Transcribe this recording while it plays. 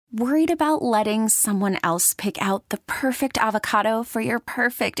Worried about letting someone else pick out the perfect avocado for your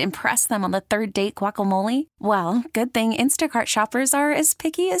perfect impress them on the third date guacamole? Well, good thing Instacart shoppers are as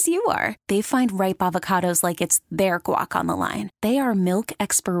picky as you are. They find ripe avocados like it's their guac on the line. They are milk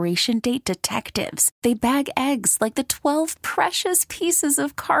expiration date detectives. They bag eggs like the 12 precious pieces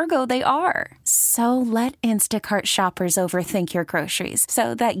of cargo they are. So let Instacart shoppers overthink your groceries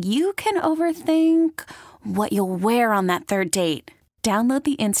so that you can overthink what you'll wear on that third date. Download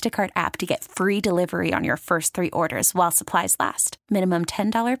the Instacart app to get free delivery on your first 3 orders while supplies last. Minimum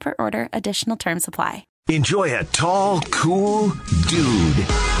 $10 per order. Additional terms apply. Enjoy a tall, cool dude.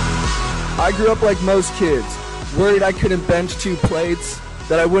 I grew up like most kids, worried I couldn't bench 2 plates,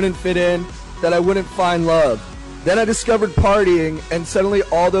 that I wouldn't fit in, that I wouldn't find love. Then I discovered partying, and suddenly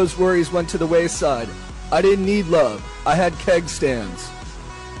all those worries went to the wayside. I didn't need love. I had keg stands.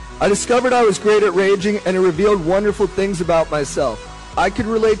 I discovered I was great at raging, and it revealed wonderful things about myself. I could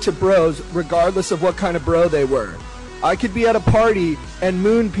relate to bros regardless of what kind of bro they were. I could be at a party and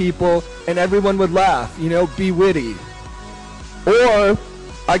moon people and everyone would laugh, be witty. Or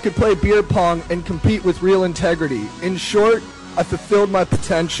I could play beer pong and compete with real integrity. In short, I fulfilled my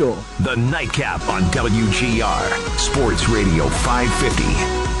potential. The Nightcap on WGR, Sports Radio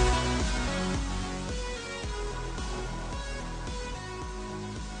 550.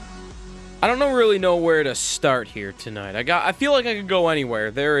 I don't really know where to start here tonight. I feel like I could go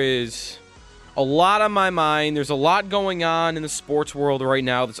anywhere. There is a lot on my mind. There's a lot going on in the sports world right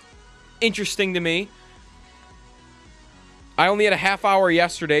now that's interesting to me. I only had a half hour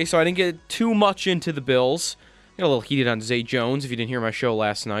yesterday, so I didn't get too much into the Bills. I got a little heated on Zay Jones. If you didn't hear my show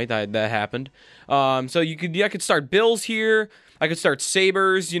last night, that happened. So I could start Bills here. I could start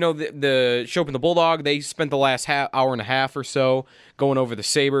Sabres. The Show Up in the Bulldog, they spent the last hour and a half or so going over the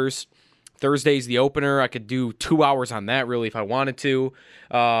Sabres. Thursday's the opener. I could do 2 hours on that, really, if I wanted to.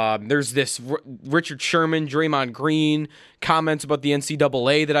 There's this Richard Sherman, Draymond Green comments about the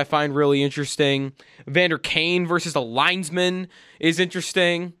NCAA that I find really interesting. Vander Kane versus a linesman is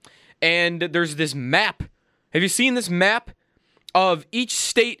interesting. And there's this map. Have you seen this map of each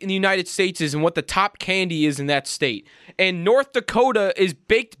state in the United States and what the top candy is in that state? And North Dakota is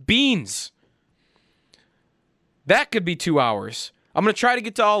baked beans. That could be 2 hours. I'm going to try to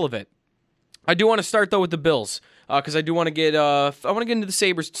get to all of it. I do want to start, though, with the Bills, because I do want to get into the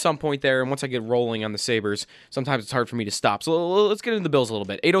Sabres at some point there, and once I get rolling on the Sabres, sometimes it's hard for me to stop. So let's get into the Bills a little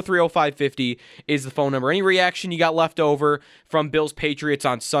bit. 803-0550 is the phone number. Any reaction you got left over from Bills-Patriots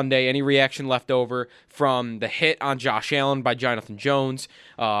on Sunday? Any reaction left over from the hit on Josh Allen by Jonathan Jones?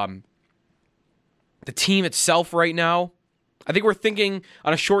 The team itself right now, I think we're thinking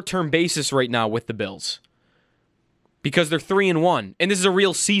on a short-term basis right now with the Bills, because they're 3-1, and this is a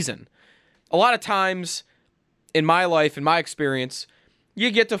real season. A lot of times in my life, in my experience,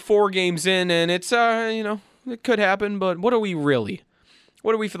 you get to 4 games in and it's, it could happen, but what are we really?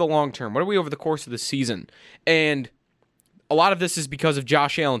 What are we for the long term? What are we over the course of the season? And a lot of this is because of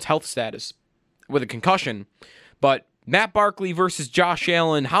Josh Allen's health status with a concussion. But Matt Barkley versus Josh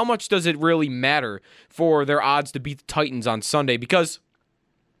Allen, how much does it really matter for their odds to beat the Titans on Sunday? Because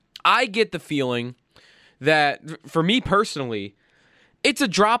I get the feeling that, for me personally, it's a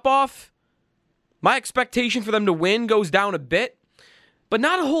drop-off. My expectation for them to win goes down a bit, but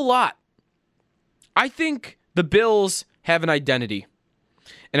not a whole lot. I think the Bills have an identity,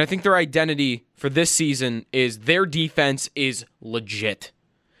 and I think their identity for this season is their defense is legit.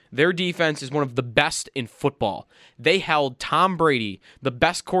 Their defense is one of the best in football. They held Tom Brady, the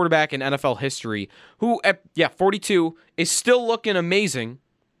best quarterback in NFL history, who at 42 is still looking amazing.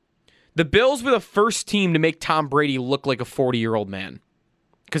 The Bills were the first team to make Tom Brady look like a 40-year-old man.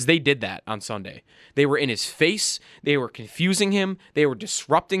 Because they did that on Sunday. They were in his face. They were confusing him. They were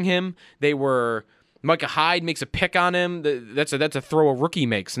disrupting him. Micah Hyde makes a pick on him. That's a throw a rookie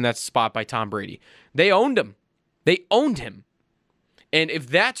makes, and that's a spot by Tom Brady. They owned him. They owned him. And if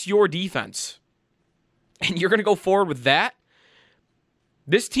that's your defense, and you're going to go forward with that,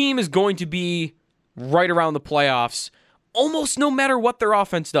 this team is going to be right around the playoffs almost no matter what their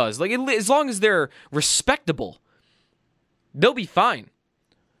offense does. As long as they're respectable, they'll be fine.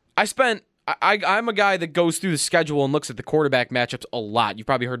 I'm a guy that goes through the schedule and looks at the quarterback matchups a lot. You've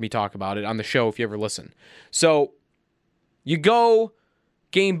probably heard me talk about it on the show if you ever listen. So you go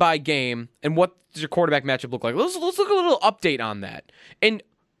game by game, and what does your quarterback matchup look like? Let's look at a little update on that. And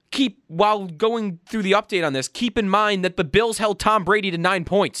while going through the update on this, keep in mind that the Bills held Tom Brady to 9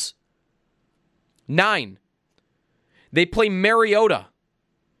 points. 9. They play Mariota.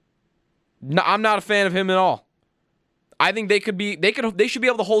 No, I'm not a fan of him at all. I think they should be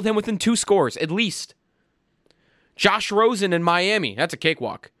able to hold him within 2 scores, at least. Josh Rosen in Miami, that's a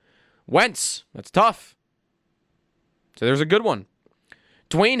cakewalk. Wentz, that's tough. So there's a good one.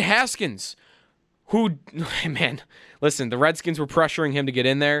 Dwayne Haskins, who, man, listen, the Redskins were pressuring him to get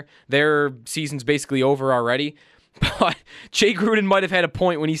in there. Their season's basically over already. But Jay Gruden might have had a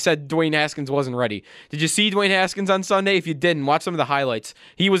point when he said Dwayne Haskins wasn't ready. Did you see Dwayne Haskins on Sunday? If you didn't, watch some of the highlights.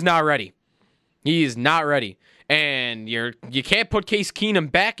 He was not ready. He is not ready. And you can't put Case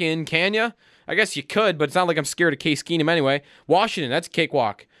Keenum back in, can you? I guess you could, but it's not like I'm scared of Case Keenum anyway. Washington, that's a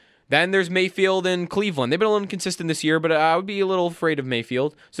cakewalk. Then there's Mayfield and Cleveland. They've been a little inconsistent this year, but I would be a little afraid of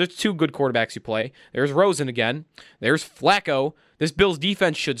Mayfield. So there's two good quarterbacks you play. There's Rosen again. There's Flacco. This Bills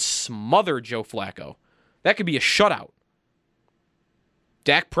defense should smother Joe Flacco. That could be a shutout.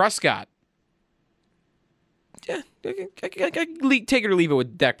 Dak Prescott. Yeah, I take it or leave it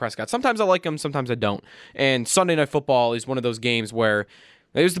with Dak Prescott. Sometimes I like him, sometimes I don't. And Sunday Night Football is one of those games where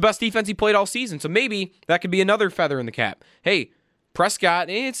it was the best defense he played all season. So maybe that could be another feather in the cap. Hey, Prescott,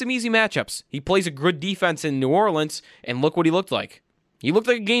 it's some easy matchups. He plays a good defense in New Orleans, and look what he looked like. He looked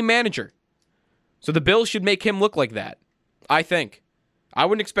like a game manager. So the Bills should make him look like that, I think. I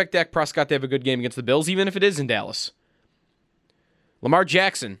wouldn't expect Dak Prescott to have a good game against the Bills, even if it is in Dallas. Lamar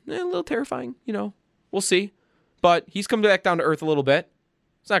Jackson, a little terrifying, We'll see. But he's come back down to earth a little bit.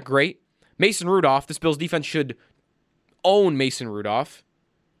 It's not great. Mason Rudolph, this Bills defense should own Mason Rudolph.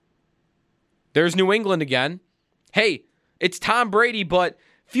 There's New England again. Hey, it's Tom Brady, but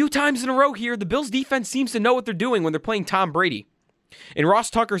few times in a row here, the Bills defense seems to know what they're doing when they're playing Tom Brady. And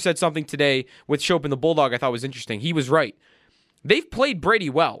Ross Tucker said something today with Shope and the Bulldog I thought was interesting. He was right. They've played Brady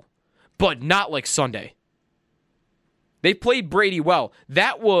well, but not like Sunday. They played Brady well.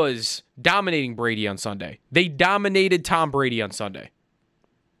 That was dominating Brady on Sunday. They dominated Tom Brady on Sunday.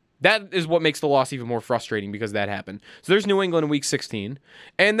 That is what makes the loss even more frustrating because that happened. So there's New England in Week 16.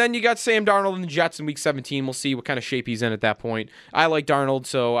 And then you got Sam Darnold and the Jets in Week 17. We'll see what kind of shape he's in at that point. I like Darnold,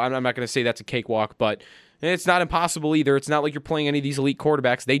 so I'm not going to say that's a cakewalk, but it's not impossible either. It's not like you're playing any of these elite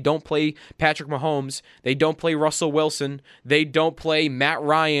quarterbacks. They don't play Patrick Mahomes. They don't play Russell Wilson. They don't play Matt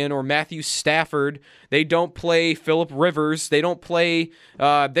Ryan or Matthew Stafford. They don't play Phillip Rivers. They don't play,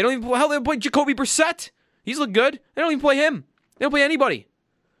 they play Jacoby Brissett. He's looked good. They don't even play him. They don't play anybody.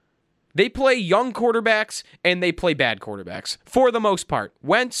 They play young quarterbacks and they play bad quarterbacks for the most part.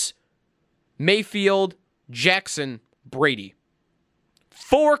 Wentz, Mayfield, Jackson, Brady.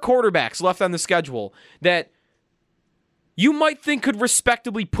 4 quarterbacks left on the schedule that you might think could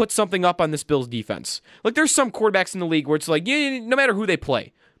respectably put something up on this Bills defense. Like there's some quarterbacks in the league where it's like, no matter who they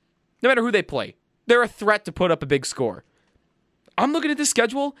play, they're a threat to put up a big score. I'm looking at this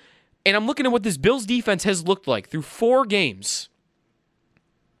schedule and I'm looking at what this Bills defense has looked like through 4 games.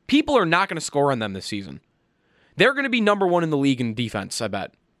 People are not going to score on them this season. They're going to be number 1 in the league in defense, I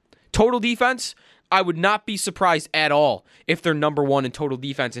bet. Total defense, I would not be surprised at all if they're number 1 in total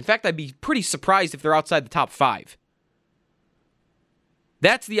defense. In fact, I'd be pretty surprised if they're outside the top 5.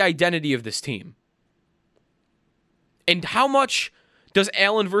 That's the identity of this team. And how much does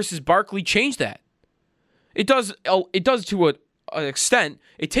Allen versus Barkley change that? It does to an extent.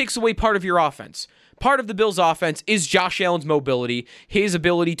 It takes away part of your offense. Part of the Bills' offense is Josh Allen's mobility, his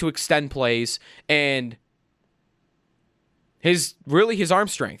ability to extend plays, and his arm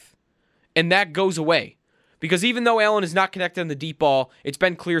strength. And that goes away. Because even though Allen is not connected on the deep ball, it's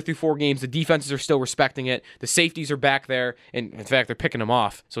been clear through 4 games, the defenses are still respecting it. The safeties are back there, and in fact, they're picking them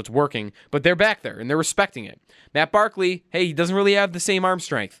off, so it's working. But they're back there, and they're respecting it. Matt Barkley, hey, he doesn't really have the same arm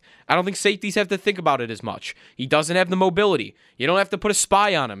strength. I don't think safeties have to think about it as much. He doesn't have the mobility. You don't have to put a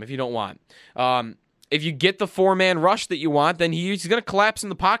spy on him if you don't want. If you get the 4-man rush that you want, then he's going to collapse in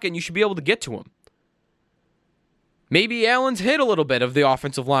the pocket, and you should be able to get to him. Maybe Allen's hit a little bit of the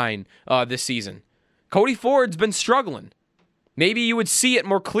offensive line this season. Cody Ford's been struggling. Maybe you would see it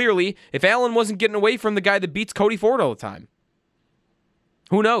more clearly if Allen wasn't getting away from the guy that beats Cody Ford all the time.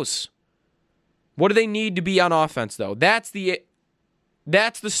 Who knows? What do they need to be on offense, though? That's the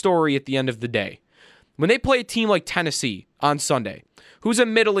story at the end of the day. When they play a team like Tennessee on Sunday, who's a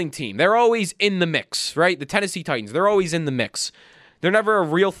middling team, they're always in the mix, right? The Tennessee Titans, they're always in the mix. They're never a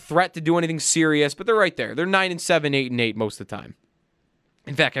real threat to do anything serious, but they're right there. They're 9-7, 8-8 most of the time.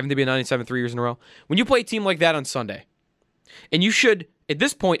 In fact, haven't they been 9-7 3 years in a row? When you play a team like that on Sunday, and you should, at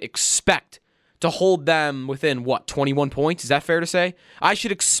this point, expect to hold them within, 21 points? Is that fair to say? I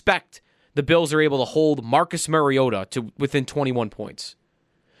should expect the Bills are able to hold Marcus Mariota to within 21 points.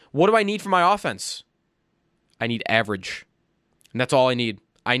 What do I need for my offense? I need average. And that's all I need.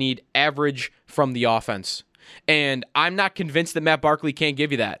 I need average from the offense. And I'm not convinced that Matt Barkley can't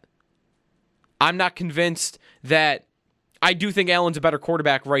give you that. I'm not convinced that I do think Allen's a better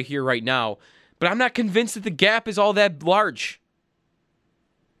quarterback right here, right now, but I'm not convinced that the gap is all that large.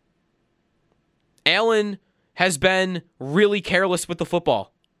 Allen has been really careless with the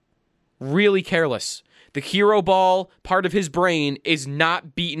football. Really careless. The hero ball part of his brain is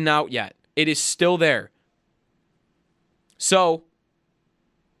not beaten out yet. It is still there. So,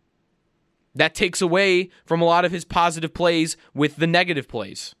 that takes away from a lot of his positive plays with the negative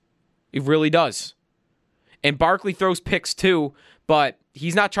plays. It really does. And Barkley throws picks too, but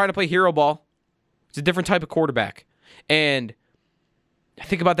he's not trying to play hero ball. It's a different type of quarterback. And I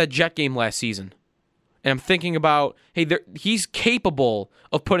think about that Jet game last season. And I'm thinking about, hey, he's capable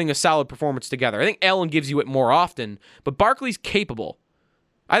of putting a solid performance together. I think Allen gives you it more often, but Barkley's capable.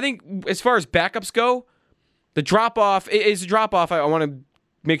 I think as far as backups go, the drop-off is a drop-off. I want to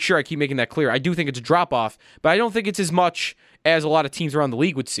make sure I keep making that clear. I do think it's a drop-off, but I don't think it's as much as a lot of teams around the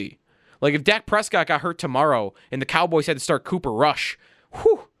league would see. Like if Dak Prescott got hurt tomorrow and the Cowboys had to start Cooper Rush,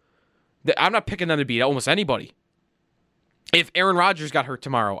 I'm not picking them to beat almost anybody. If Aaron Rodgers got hurt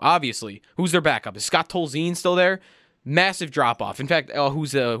tomorrow, obviously, who's their backup? Is Scott Tolzien still there? Massive drop-off. In fact,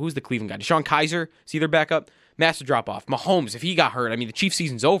 who's the Cleveland guy? DeShone Kizer? Is he their backup? Massive drop-off. Mahomes, if he got hurt, I mean, the Chiefs'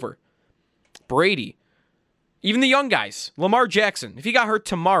 season's over. Brady. Even the young guys. Lamar Jackson. If he got hurt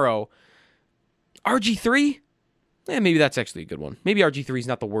tomorrow, RG3? Maybe that's actually a good one. Maybe RG3 is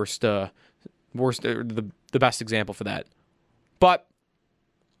not the worst, the best example for that. But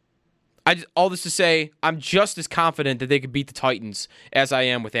all this to say, I'm just as confident that they could beat the Titans as I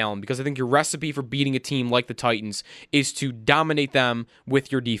am with Allen, because I think your recipe for beating a team like the Titans is to dominate them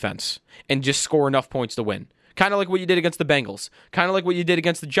with your defense and just score enough points to win. Kind of like what you did against the Bengals. Kind of like what you did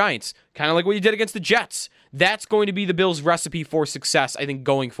against the Giants. Kind of like what you did against the Jets. That's going to be the Bills' recipe for success, I think,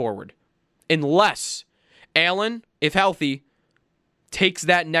 going forward. Unless Allen, if healthy, takes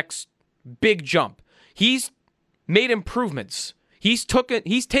that next big jump. He's made improvements. He's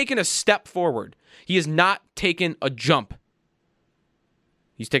taken a step forward. He has not taken a jump.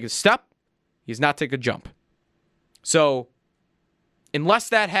 He's taken a step. He has not taken a jump. So, unless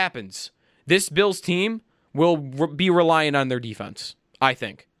that happens, this Bills team will be relying on their defense, I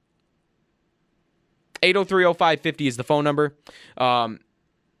think. 803-0550 is the phone number. All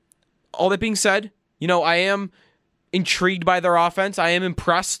that being said, I am intrigued by their offense. I am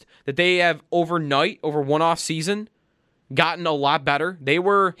impressed that they have overnight, over one off season, gotten a lot better. They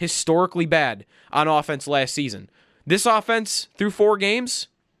were historically bad on offense last season. This offense, through 4 games,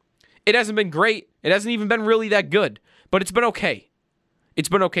 it hasn't been great. It hasn't even been really that good, but it's been okay. It's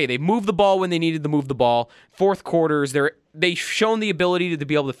been okay. They moved the ball when they needed to move the ball. Fourth quarters, they've shown the ability to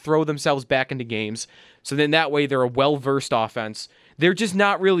be able to throw themselves back into games. So then that way they're a well-versed offense. They're just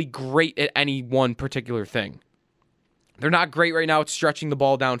not really great at any one particular thing. They're not great right now at stretching the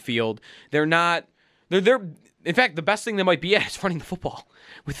ball downfield. In fact, the best thing they might be at is running the football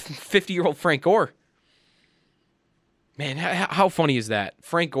with 50-year-old Frank Gore. Man, how funny is that?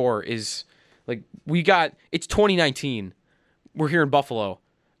 Frank Gore is like, it's 2019. We're here in Buffalo.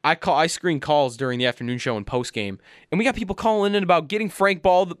 I screen calls during the afternoon show and post game, and we got people calling in about getting Frank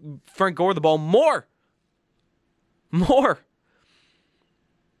Gore the ball more. Kind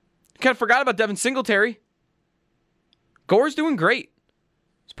of forgot about Devin Singletary. Gore's doing great.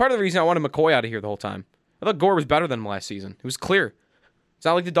 It's part of the reason I wanted McCoy out of here the whole time. I thought Gore was better than him last season. It was clear. It's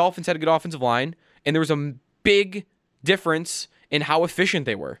not like the Dolphins had a good offensive line, and there was a big difference in how efficient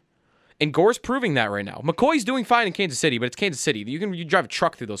they were. And Gore's proving that right now. McCoy's doing fine in Kansas City, but it's Kansas City. You drive a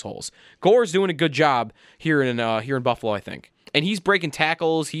truck through those holes. Gore's doing a good job here in Buffalo, I think. And he's breaking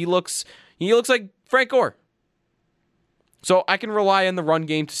tackles. He looks like Frank Gore. So I can rely on the run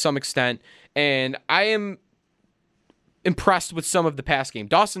game to some extent, and I am impressed with some of the pass game.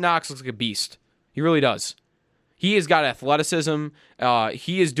 Dawson Knox looks like a beast. He really does. He has got athleticism.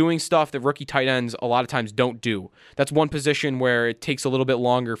 He is doing stuff that rookie tight ends a lot of times don't do. That's one position where it takes a little bit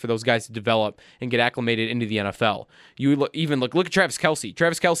longer for those guys to develop and get acclimated into the NFL. Look at Travis Kelce.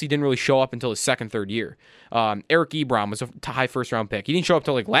 Travis Kelce didn't really show up until his second, third year. Eric Ebron was a high first-round pick. He didn't show up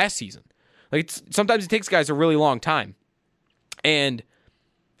until last season. Sometimes it takes guys a really long time. And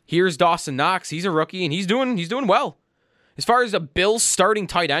here's Dawson Knox. He's a rookie, and he's doing well. As far as a Bills starting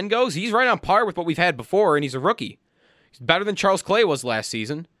tight end goes, he's right on par with what we've had before, and he's a rookie. He's better than Charles Clay was last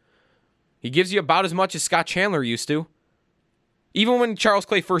season. He gives you about as much as Scott Chandler used to. Even when Charles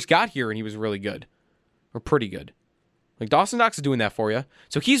Clay first got here and he was really good. Or pretty good. Dawson Knox is doing that for you.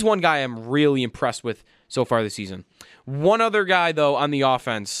 So he's one guy I'm really impressed with so far this season. One other guy, though, on the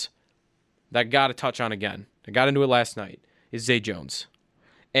offense that I got to touch on again, I got into it last night, is Zay Jones.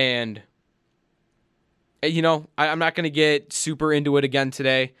 And I'm not going to get super into it again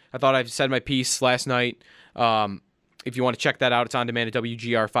today. I thought I've said my piece last night. If you want to check that out, it's on demand at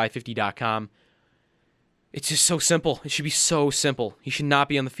WGR550.com. It's just so simple. It should be so simple. He should not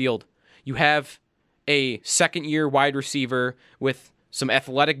be on the field. You have a second-year wide receiver with some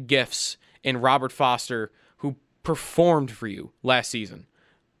athletic gifts in Robert Foster, who performed for you last season.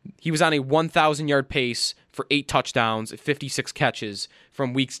 He was on a 1,000-yard pace for 8 touchdowns, 56 catches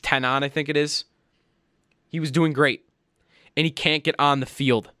from weeks 10 on, I think it is. He was doing great, and he can't get on the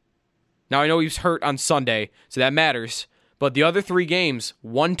field. Now, I know he was hurt on Sunday, so that matters, but the other 3 games,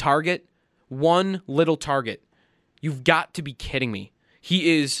 1 target, 1 little target. You've got to be kidding me.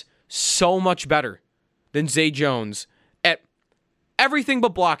 He is so much better than Zay Jones at everything but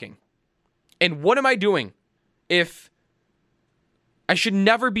blocking. And what am I doing if I should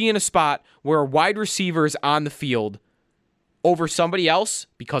never be in a spot where a wide receiver is on the field over somebody else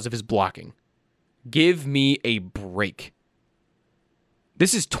because of his blocking? Give me a break.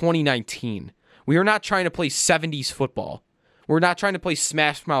 This is 2019. We are not trying to play 70s football. We're not trying to play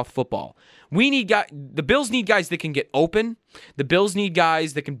smash mouth football. The Bills need guys that can get open. The Bills need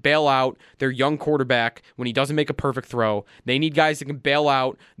guys that can bail out their young quarterback when he doesn't make a perfect throw. They need guys that can bail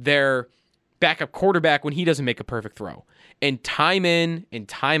out their backup quarterback when he doesn't make a perfect throw. And time in and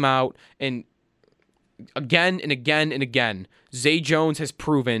time out and again and again and again, Zay Jones has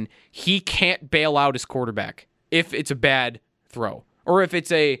proven he can't bail out his quarterback if it's a bad throw or if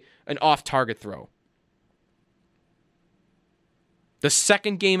it's an off-target throw. The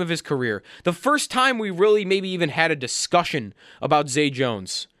second game of his career. The first time we really maybe even had a discussion about Zay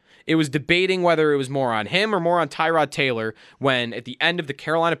Jones. It was debating whether it was more on him or more on Tyrod Taylor when at the end of the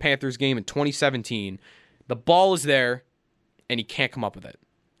Carolina Panthers game in 2017, the ball is there and he can't come up with it.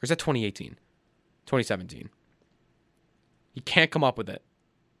 Or is that 2018? 2017. He can't come up with it.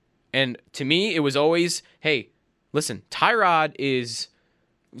 And to me, it was always, hey, listen, Tyrod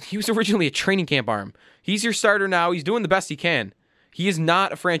he was originally a training camp arm. He's your starter now. He's doing the best he can. He is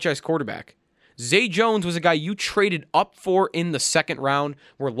not a franchise quarterback. Zay Jones was a guy you traded up for in the second round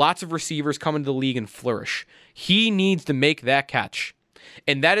where lots of receivers come into the league and flourish. He needs to make that catch.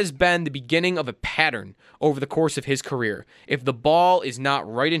 And that has been the beginning of a pattern over the course of his career. If the ball is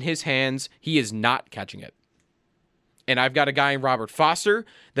not right in his hands, he is not catching it. And I've got a guy in Robert Foster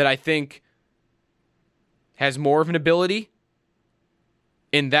that I think has more of an ability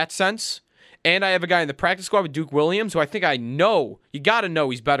in that sense. And I have a guy in the practice squad with Duke Williams, who I think you got to know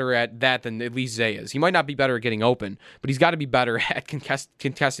he's better at that than at least Zay is. He might not be better at getting open, but he's got to be better at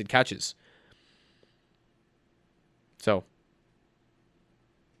contested catches. So,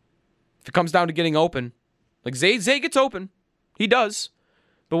 if it comes down to getting open, like Zay gets open. He does.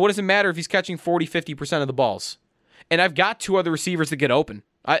 But what does it matter if he's catching 40, 50% of the balls? And I've got 2 other receivers that get open.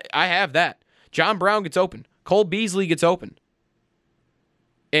 I have that. John Brown gets open. Cole Beasley gets open.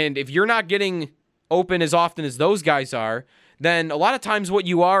 And if you're not getting open as often as those guys are, then a lot of times what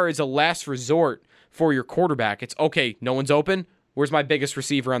you are is a last resort for your quarterback. It's, okay, no one's open. Where's my biggest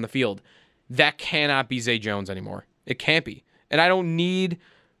receiver on the field? That cannot be Zay Jones anymore. It can't be. And I don't need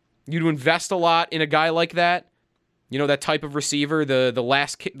you to invest a lot in a guy like that. You know, that type of receiver, the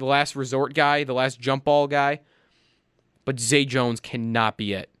last resort guy, the last jump ball guy. But Zay Jones cannot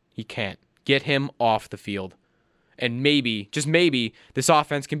be it. He can't. Get him off the field. And maybe, just maybe, this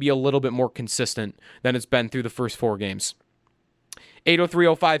offense can be a little bit more consistent than it's been through the first 4 games.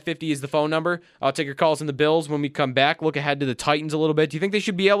 803-0550 is the phone number. I'll take your calls on the Bills when we come back. Look ahead to the Titans a little bit. Do you think they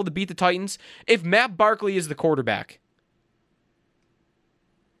should be able to beat the Titans? If Matt Barkley is the quarterback,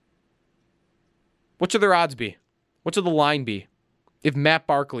 what should their odds be? What should the line be if Matt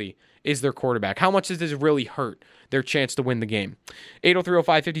Barkley is their quarterback? How much does this really hurt their chance to win the game?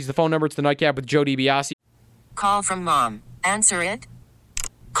 803-0550 is the phone number. It's the Nightcap with Joe DiBiase. Call from mom. Answer it.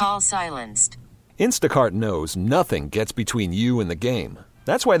 Call silenced. Instacart knows nothing gets between you and the game.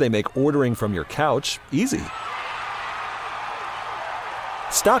 That's why they make ordering from your couch easy.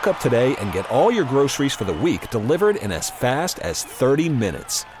 Stock up today and get all your groceries for the week delivered in as fast as 30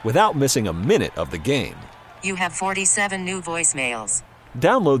 minutes without missing a minute of the game. You have 47 new voicemails.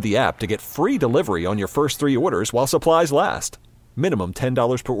 Download the app to get free delivery on your first 3 orders while supplies last. Minimum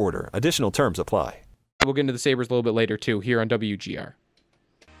 $10 per order. Additional terms apply. We'll get into the Sabres a little bit later, too, here on WGR.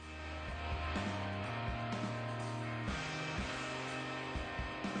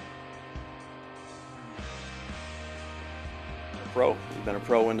 Pro. He's been a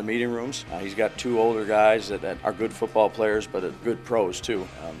pro in the meeting rooms. He's got 2 older guys that are good football players, but good pros, too.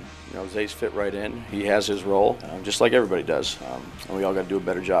 Zay's fit right in. He has his role, just like everybody does, and we all got to do a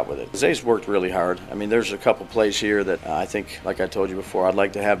better job with it. Zay's worked really hard. I mean, there's a couple plays here that I think, like I told you before, I'd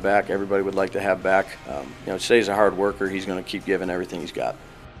like to have back. Everybody would like to have back. Zay's a hard worker. He's going to keep giving everything he's got.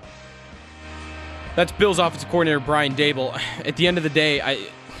 That's Bills offensive coordinator Brian Daboll. At the end of the day,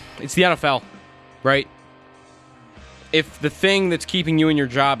 it's the NFL, right? if the thing that's keeping you in your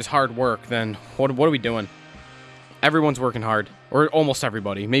job is hard work, then what are we doing? Everyone's working hard, or almost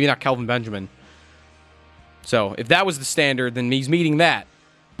everybody. Maybe not Kelvin Benjamin. So if that was the standard, then he's meeting that.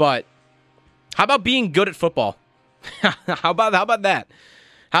 But how about being good at football? How about that?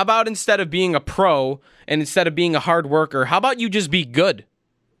 How about instead of being a pro and instead of being a hard worker, how about you just be good?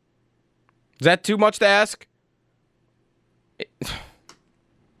 Is that too much to ask?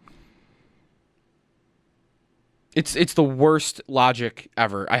 It's the worst logic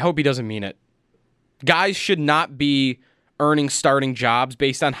ever. I hope he doesn't mean it. Guys should not be earning starting jobs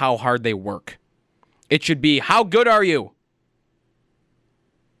based on how hard they work. It should be, how good are you?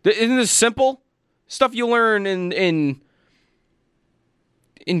 Isn't this simple? Stuff you learn in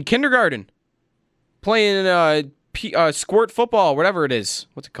kindergarten. Playing squirt football, whatever it is.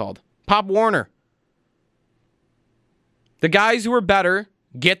 What's it called? Pop Warner. The guys who are better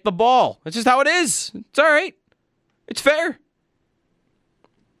get the ball. That's just how it is. It's all right. It's fair.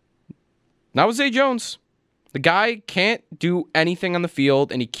 Not with Zay Jones. The guy can't do anything on the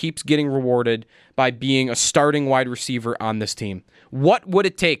field, and he keeps getting rewarded by being a starting wide receiver on this team. What would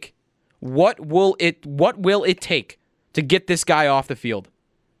it take? What will it take to get this guy off the field?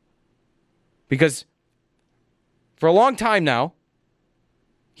 Because for a long time now,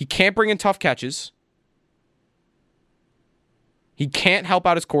 he can't bring in tough catches. He can't help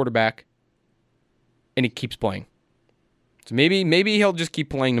out his quarterback, and he keeps playing. So maybe he'll just keep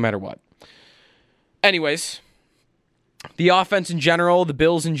playing no matter what. Anyways, the offense in general, the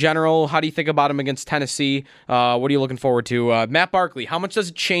Bills in general, how do you think about them against Tennessee? What are you looking forward to? Matt Barkley, how much does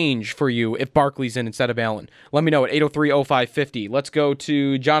it change for you if Barkley's in instead of Allen? Let me know at 803-0550. Let's go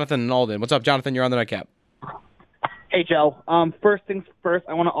to Jonathan and Alden. What's up, Jonathan? You're on the Nightcap. Hey, Joe. First things first,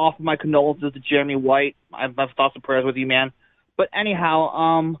 I want to offer my condolences to Jeremy White. I have thoughts and prayers with you, man. But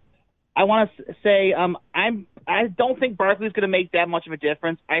anyhow, I want to say I don't think Barkley's going to make that much of a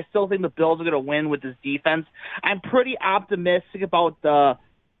difference. I still think the Bills are going to win with this defense. I'm pretty optimistic about the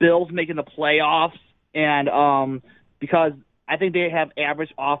Bills making the playoffs, and because I think they have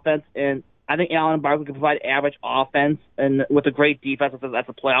average offense, and I think Allen and Barkley can provide average offense and with a great defense as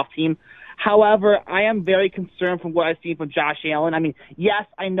a playoff team. However, I am very concerned from what I've seen from Josh Allen. I mean, yes,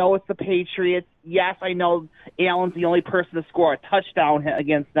 I know it's the Patriots. Yes, I know Allen's the only person to score a touchdown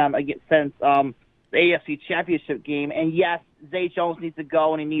against them since the AFC Championship game. And yes, Zay Jones needs to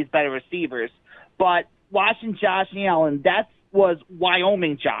go and he needs better receivers. But watching Josh Allen, that was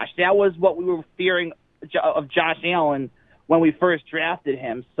Wyoming Josh. That was what we were fearing of Josh Allen when we first drafted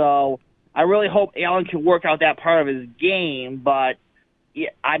him. So I really hope Allen can work out that part of his game, but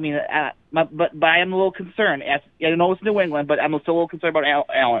yeah, I mean, but I am a little concerned. I know it's New England, but I'm still a little concerned about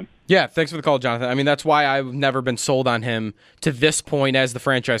Allen. Yeah, thanks for the call, Jonathan. I mean, that's why I've never been sold on him to this point as the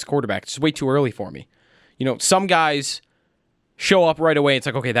franchise quarterback. It's way too early for me. You know, some guys show up right away. It's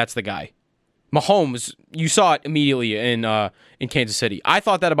like, okay, that's the guy. Mahomes, you saw it immediately in Kansas City. I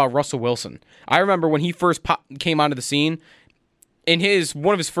thought that about Russell Wilson. I remember when he first came onto the scene, in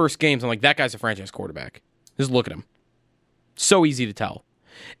one of his first games, I'm like, that guy's a franchise quarterback. Just look at him. So easy to tell.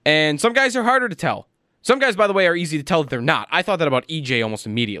 And some guys are harder to tell. Some guys, by the way, are easy to tell that they're not. I thought that about EJ almost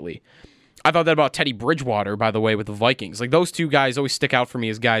immediately. I thought that about Teddy Bridgewater, by the way, with the Vikings. Like, those two guys always stick out for me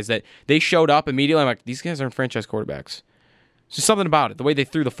as guys that they showed up immediately. I'm like, these guys aren't franchise quarterbacks. It's just something about it. The way they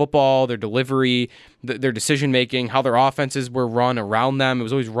threw the football, their delivery, their decision-making, how their offenses were run around them. It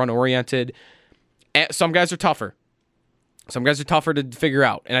was always run-oriented. Some guys are tougher. Some guys are tougher to figure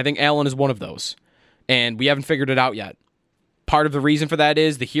out. And I think Allen is one of those. And we haven't figured it out yet. Part of the reason for that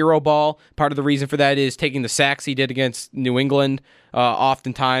is the hero ball. Part of the reason for that is taking the sacks he did against New England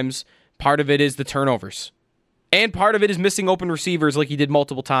oftentimes. Part of it is the turnovers. And part of it is missing open receivers like he did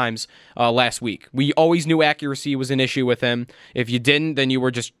multiple times last week. We always knew accuracy was an issue with him. If you didn't, then you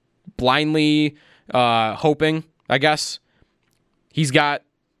were just blindly hoping, I guess. He's got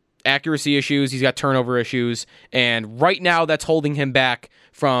accuracy issues. He's got turnover issues. And right now that's holding him back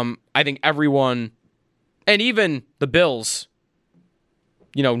from, I think, everyone, and even the Bills,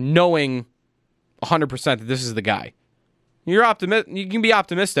 knowing 100% that this is the guy. You can be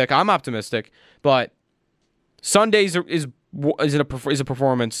optimistic. I'm optimistic, but Sundays is a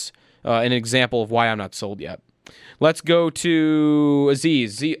performance, an example of why I'm not sold yet. Let's go to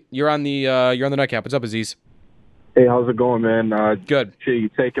Aziz. You're on the Nightcap. What's up, Aziz? Hey, how's it going, man? Good. Appreciate you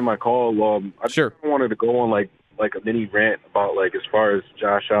taking my call. I Sure. wanted to go on like a mini rant about as far as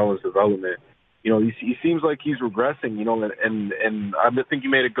Josh Allen's development. He seems like he's regressing, and I think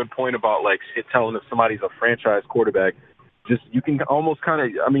you made a good point about telling if somebody's a franchise quarterback. Just you can almost kind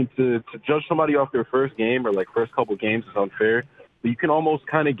of, to judge somebody off their first game or first couple games is unfair, but you can almost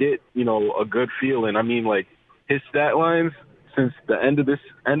kind of get, a good feeling. his stat lines since the end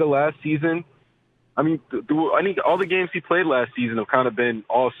of last season, I mean, I think all the games he played last season have kind of been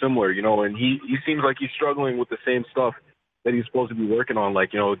all similar, and he seems like he's struggling with the same stuff that he's supposed to be working on,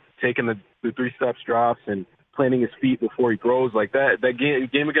 like, taking the 3-step drops and planting his feet before he throws, like that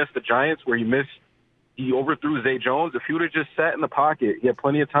game against the Giants where he overthrew Zay Jones. If he would have just sat in the pocket, he had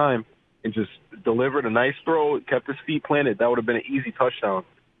plenty of time and just delivered a nice throw, kept his feet planted, that would have been an easy touchdown.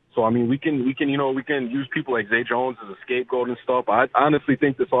 So, I mean, we can use people like Zay Jones as a scapegoat and stuff. I honestly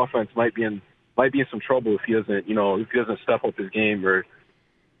think this offense might be in some trouble if he doesn't step up his game, or,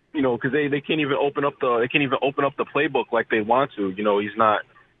 because they can't even open up the playbook like they want to.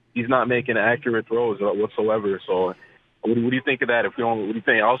 He's not making accurate throws whatsoever. So, what do you think of that? What do you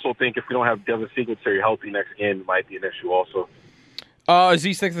think? I also think if we don't have Devin Singletary healthy next game, it might be an issue also.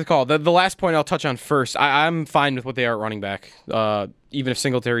 Aziz, thanks for the call. The last point I'll touch on first. I'm fine with what they are at running back, even if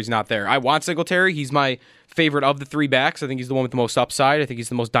Singletary's not there. I want Singletary. He's my favorite of the three backs. I think he's the one with the most upside. I think he's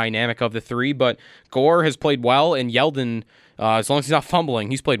the most dynamic of the three. But Gore has played well, and Yeldon, as long as he's not fumbling,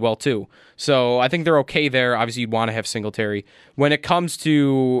 he's played well too. So I think they're okay there. Obviously, you'd want to have Singletary. When it comes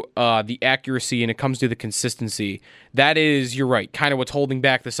to the accuracy and it comes to the consistency, that is, you're right, kind of what's holding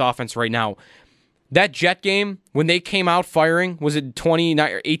back this offense right now. That Jet game, when they came out firing, was it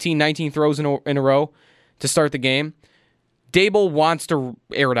 18, 19 throws in a row to start the game? Dable wants to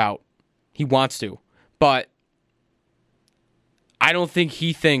air it out. He wants to. But I don't think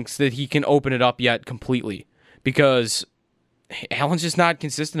he thinks that he can open it up yet completely, because Allen's just not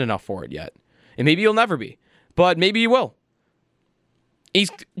consistent enough for it yet. And maybe he'll never be, but maybe he will.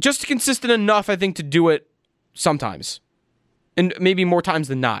 He's just consistent enough, I think, to do it sometimes. And maybe more times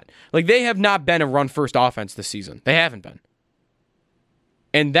than not. Like, they have not been a run-first offense this season. They haven't been.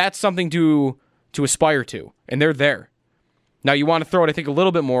 And that's something to aspire to. And they're there. Now, you want to throw it, I think, a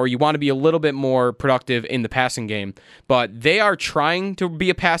little bit more. You want to be a little bit more productive in the passing game. But they are trying to be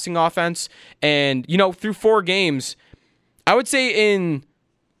a passing offense. And, through 4 games, I would say in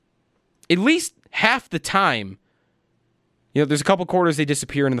at least half the time, there's a couple quarters they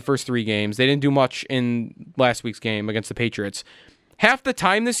disappear in the first 3 games. They didn't do much in last week's game against the Patriots. Half the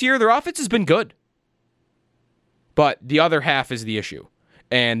time this year, their offense has been good. But the other half is the issue.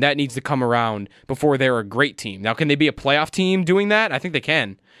 And that needs to come around before they're a great team. Now, can they be a playoff team doing that? I think they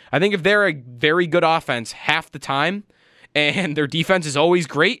can. I think if they're a very good offense half the time and their defense is always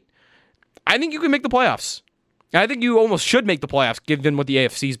great, I think you can make the playoffs. I think you almost should make the playoffs, given what the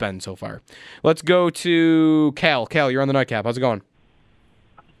AFC's been so far. Let's go to Cal. Cal, you're on the Nightcap. How's it going?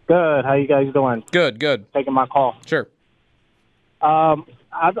 Good. How you guys doing? Good. Taking my call. Sure. I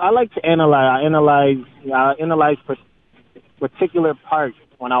like to analyze particular parts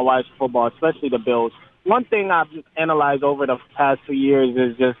when I watch football, especially the Bills. One thing I've analyzed over the past 2 years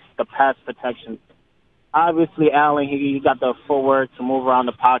is just the pass protection. Obviously, Allen, he got the footwork to move around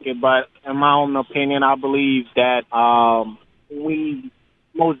the pocket, but in my own opinion, I believe that we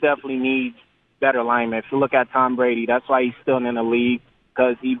most definitely need better linemen. If you look at Tom Brady, that's why he's still in the league,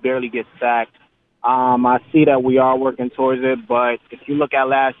 because he barely gets sacked. I see that we are working towards it, but if you look at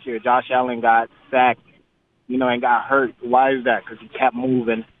last year, Josh Allen got sacked, and got hurt. Why is that? Because he kept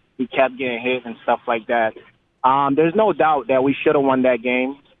moving. He kept getting hit and stuff like that. There's no doubt that we should have won that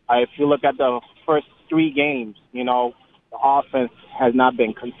game. If you look at the first 3 games, the offense has not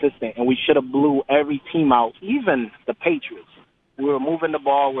been consistent, and we should have blew every team out, even the Patriots. We were moving the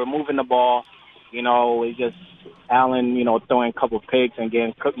ball. It's just Allen, throwing a couple of picks and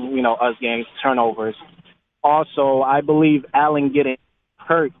getting, us getting turnovers. Also, I believe Allen getting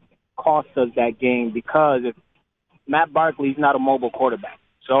hurt cost us that game, because if Matt Barkley's not a mobile quarterback.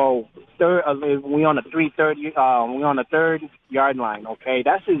 So we on the 3 yard line. Okay,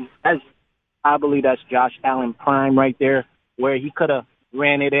 I believe that's Josh Allen prime right there, where he could have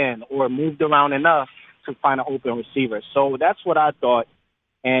ran it in or moved around enough to find an open receiver. So that's what I thought.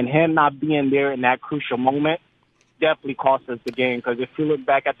 And him not being there in that crucial moment definitely cost us the game, because if you look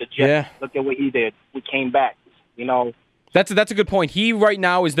back at the Jets, look at what he did. We came back, That's a good point. He right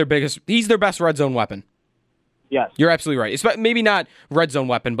now is he's their best red zone weapon. Yes. You're absolutely right. It's maybe not red zone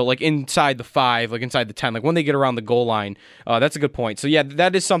weapon, but like inside the 5, like inside the 10, like when they get around the goal line. That's a good point. So yeah,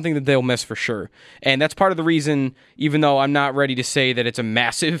 that is something that they'll miss for sure. And that's part of the reason, even though I'm not ready to say that it's a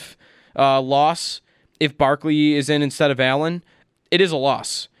massive loss, if Barkley is in instead of Allen, it is a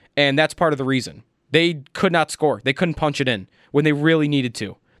loss. And that's part of the reason. They could not score. They couldn't punch it in when they really needed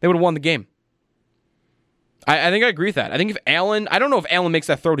to. They would have won the game. I think I agree with that. I think if Allen, I don't know if Allen makes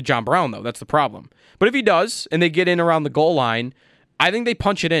that throw to John Brown, though. That's the problem. But if he does, and they get in around the goal line, I think they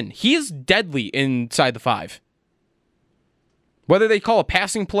punch it in. He is deadly inside the 5. Whether they call a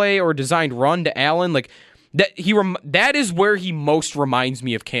passing play or a designed run to Allen, like That is where he most reminds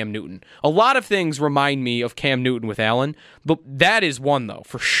me of Cam Newton. A lot of things remind me of Cam Newton with Allen, but that is one, though,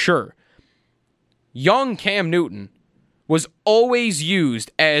 for sure. Young Cam Newton was always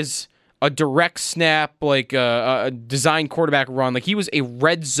used as a direct snap, like a design quarterback run. Like, he was a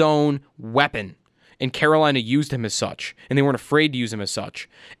red zone weapon, and Carolina used him as such, and they weren't afraid to use him as such.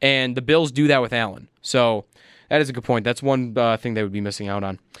 And the Bills do that with Allen. So that is a good point. That's one thing they would be missing out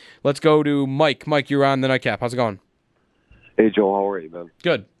on. Let's go to Mike. Mike, you're on the Nightcap. How's it going? Hey, Joe. How are you, man?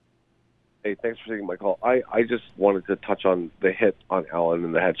 Good. Hey, thanks for taking my call. I just wanted to touch on the hit on Allen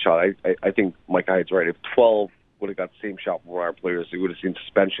and the headshot. I think Mike Hyde's right. If 12 would have got the same shot from our players, they would have seen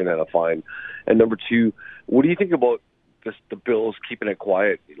suspension and a fine. And number two, what do you think about the Bills keeping it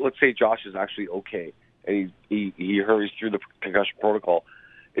quiet? Let's say Josh is actually okay, and he hurries through the concussion protocol.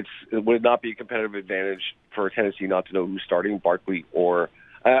 Would it not be a competitive advantage for Tennessee not to know who's starting, Barkley or?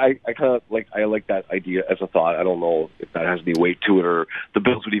 I kind of like that idea as a thought. I don't know if that has any weight to it or the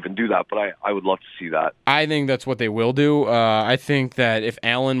Bills would even do that, but I would love to see that. I think that's what they will do. I think that if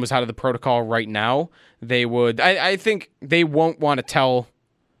Allen was out of the protocol right now, they would. I think they won't want to tell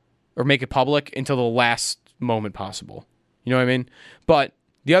or make it public until the last moment possible. You know what I mean? But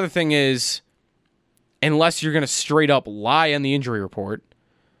the other thing is, unless you're going to straight up lie on the injury report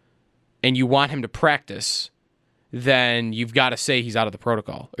and you want him to practice, then you've got to say he's out of the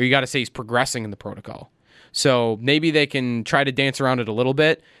protocol, or you got to say he's progressing in the protocol. So maybe they can try to dance around it a little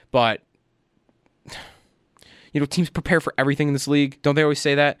bit, but teams prepare for everything in this league. Don't they always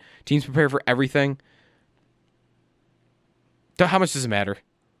say that? Teams prepare for everything. How much does it matter?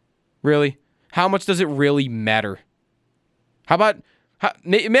 Really? How much does it really matter?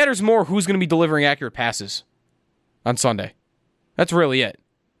 It matters more who's going to be delivering accurate passes on Sunday. That's really it.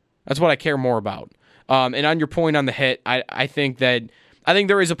 That's what I care more about. And on your point on the hit, I think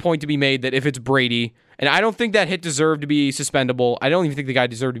there is a point to be made that if it's Brady, and I don't think that hit deserved to be suspendable. I don't even think the guy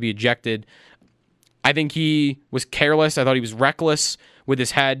deserved to be ejected. I think he was careless. I thought he was reckless with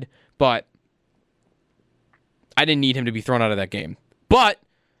his head, but I didn't need him to be thrown out of that game. But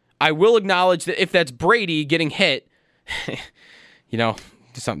I will acknowledge that if that's Brady getting hit,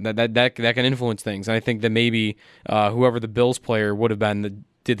 something that can influence things. And I think that maybe whoever the Bills player would have been that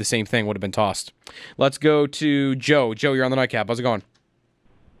did the same thing would have been tossed. Let's go to Joe. Joe, you're on the Nightcap. How's it going?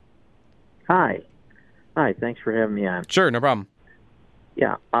 Hi. Thanks for having me on. Sure, no problem.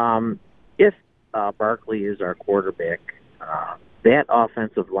 Yeah. If Barkley is our quarterback, that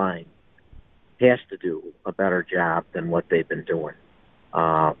offensive line has to do a better job than what they've been doing.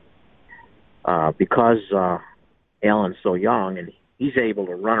 Because Allen's so young and he's able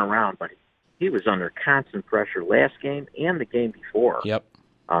to run around, but he was under constant pressure last game and the game before. Yep.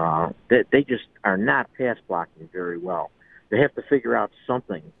 They just are not pass blocking very well. They have to figure out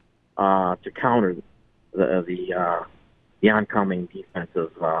something to counter the oncoming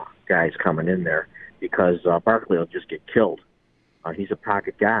defensive guys coming in there, because Barkley will just get killed. He's a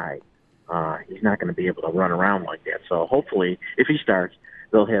pocket guy. He's not going to be able to run around like that. So hopefully, if he starts,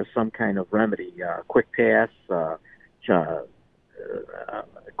 they'll have some kind of remedy, quick pass,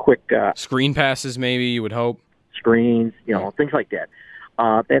 quick screen passes, maybe you would hope. Screens, things like that.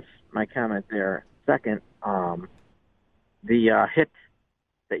 That's my comment there. Second, the hit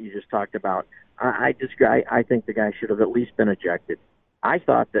that you just talked about, I think the guy should have at least been ejected. I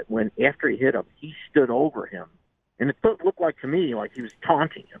thought that after he hit him, he stood over him, and it looked like to me like he was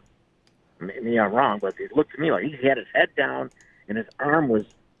taunting him. Maybe I'm wrong, but it looked to me like he had his head down and his arm was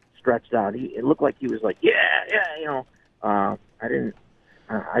stretched out. It looked like he was like, I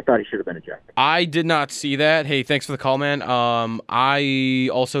thought he should have been ejected. I did not see that. Hey, thanks for the call, man. I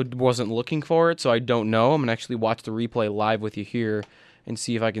also wasn't looking for it, so I don't know. I'm going to actually watch the replay live with you here and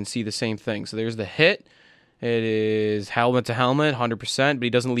see if I can see the same thing. So there's the hit. It is helmet to helmet, 100%, but he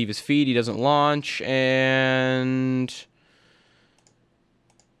doesn't leave his feet. He doesn't launch, and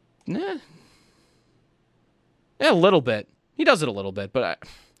a little bit. He does it a little bit, but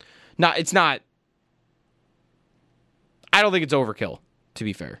it's not. I don't think it's overkill, to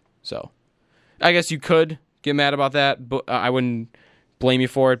be fair. So I guess you could get mad about that, but I wouldn't blame you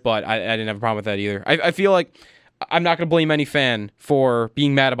for it, but I didn't have a problem with that either. I feel like I'm not going to blame any fan for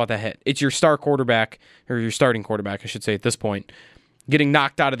being mad about that hit. It's your star quarterback, or your starting quarterback, I should say at this point, getting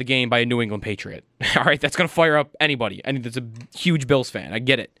knocked out of the game by a New England Patriot. All right, that's going to fire up anybody. I mean, that's a huge Bills fan. I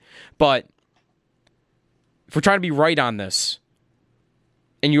get it. But if we're trying to be right on this,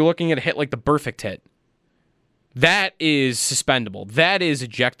 and you're looking at a hit like the perfect hit, that is suspendable. That is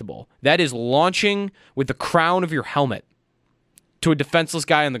ejectable. That is launching with the crown of your helmet to a defenseless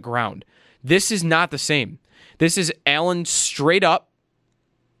guy on the ground. This is not the same. This is Allen straight up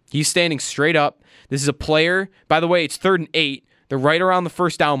He's standing straight up. This is a player. By the way, it's 3rd and 8. They're right around the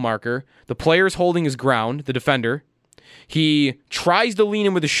first down marker. The player's holding his ground, the defender. He tries to lean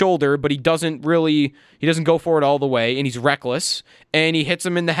in with his shoulder, but he doesn't go for it all the way, and he's reckless, and he hits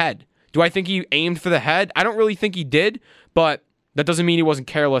him in the head. Do I think he aimed for the head? I don't really think he did, but that doesn't mean he wasn't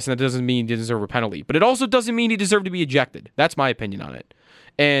careless, and that doesn't mean he didn't deserve a penalty. But it also doesn't mean he deserved to be ejected. That's my opinion on it.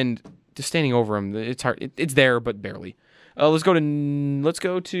 And just standing over him, it's hard. It's there, but barely. Let's go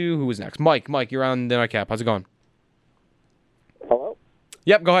to who was next? Mike, you're on the Nightcap. How's it going? Hello?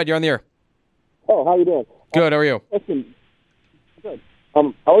 Yep, go ahead. You're on the air. Oh, how you doing? Good. How are you? Listen, good. I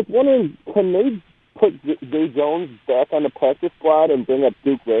was wondering, can they put Zay Jones back on the practice squad and bring up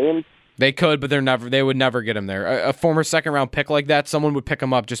Duke Williams? They could, but they would never get him there. A former second-round pick like that, someone would pick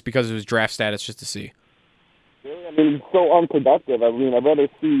him up just because of his draft status, just to see. Really? I mean, he's so unproductive. I mean, I'd rather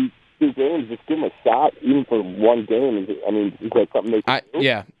see Duke Williams just give him a shot, even for one game. I mean, is that something they can do?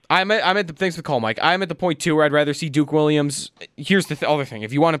 Yeah. I'm at the thanks for the call, Mike. I'm at the point too where I'd rather see Duke Williams. Here's the other thing: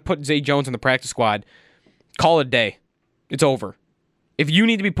 if you want to put Zay Jones on the practice squad, call it a day. It's over. If you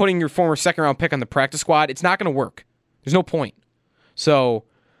need to be putting your former second-round pick on the practice squad, it's not going to work. There's no point. So,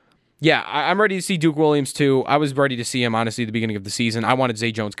 yeah, I'm ready to see Duke Williams too. I was ready to see him, honestly, at the beginning of the season. I wanted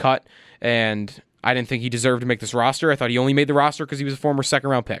Zay Jones cut, and I didn't think he deserved to make this roster. I thought he only made the roster because he was a former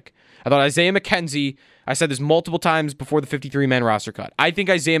second-round pick. I thought Isaiah McKenzie, I said this multiple times before the 53-man roster cut. I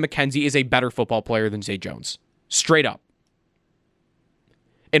think Isaiah McKenzie is a better football player than Zay Jones. Straight up.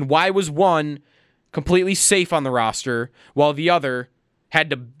 And why was one completely safe on the roster while the other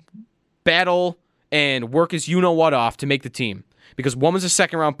had to battle and work his you-know-what off to make the team? Because one was a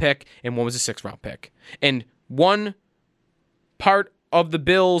second-round pick and one was a sixth-round pick. And one part of the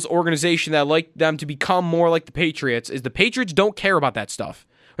Bills organization that I'd like them to become more like the Patriots is the Patriots don't care about that stuff.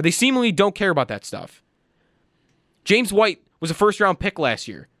 Or they seemingly don't care about that stuff. James White was a first-round pick last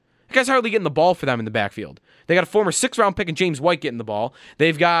year. That guy's hardly getting the ball for them in the backfield. They got a former sixth-round pick in James White getting the ball.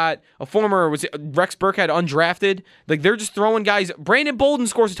 They've got a former, Rex Burkhead, undrafted. Like, they're just throwing guys. Brandon Bolden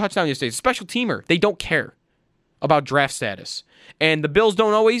scores a touchdown yesterday. He's a special teamer. They don't care about draft status. And the Bills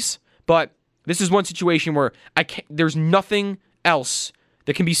don't always, but this is one situation where there's nothing else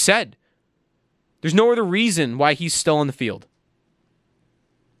that can be said. There's no other reason why he's still on the field.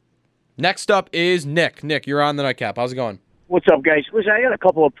 Next up is Nick. Nick, you're on the Nightcap. How's it going? What's up, guys? Listen, I got a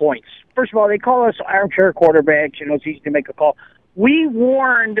couple of points. First of all, they call us armchair quarterbacks. You know, it's easy to make a call. We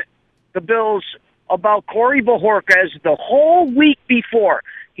warned the Bills about Corey Bojorquez the whole week before.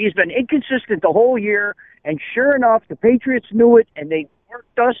 He's been inconsistent the whole year, and sure enough, the Patriots knew it, and they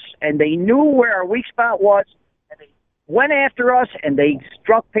worked us, and they knew where our weak spot was, and they went after us, and they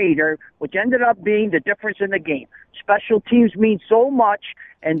struck pay there, which ended up being the difference in the game. Special teams mean so much,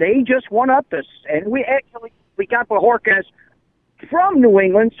 and they just one-upped us. And we got Bojorquez from New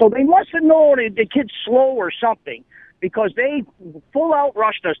England, so they must have known the kid's slow or something, because they full-out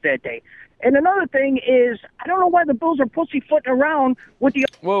rushed us that day. And another thing is, I don't know why the Bills are pussyfooting around with the...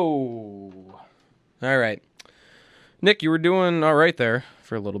 Whoa. All right. Nick, you were doing all right there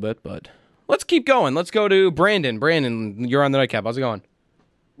for a little bit, but let's keep going. Let's go to Brandon. Brandon, you're on the Nightcap. How's it going?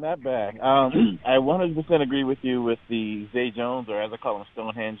 Not bad. I 100% agree with you with the Zay Jones, or as I call him,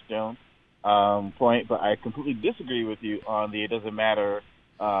 Stonehenge Jones, point, but I completely disagree with you on the it doesn't matter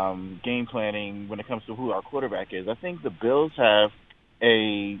game planning when it comes to who our quarterback is. I think the Bills have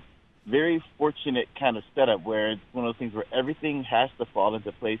a very fortunate kind of setup where it's one of those things where everything has to fall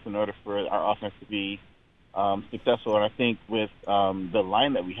into place in order for our offense to be successful. And I think with the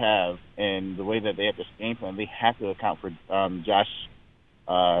line that we have and the way that they have to game plan, they have to account for Josh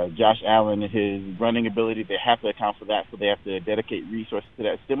Allen and his running ability. They have to account for that, so they have to dedicate resources to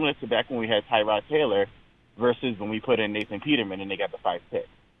that. Similar to back when we had Tyrod Taylor versus when we put in Nathan Peterman and they got the 5th pick.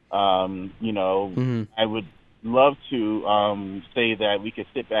 I would love to say that we could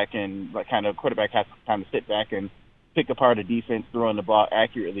sit back and quarterback has to kind of sit back and pick apart a defense throwing the ball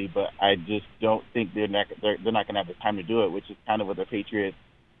accurately, but I just don't think they're not going to have the time to do it, which is kind of what the Patriots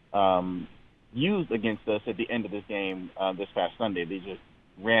used against us at the end of this game this past Sunday. They just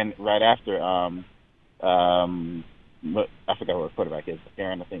ran right after I forgot what quarterback is,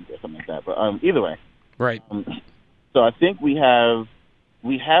 Aaron, I think, or something like that. But either way, right. So I think we have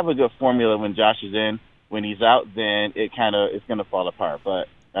a good formula when Josh is in. When he's out, then it's going to fall apart. But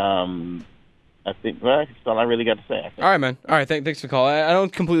I think that's all I really got to say. All right, man. All right, thanks for the call. I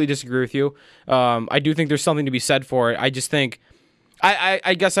don't completely disagree with you. I do think there's something to be said for it. I just think,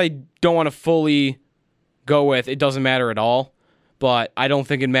 I guess I don't want to fully go with it doesn't matter at all, but I don't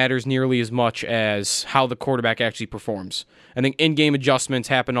think it matters nearly as much as how the quarterback actually performs. I think in-game adjustments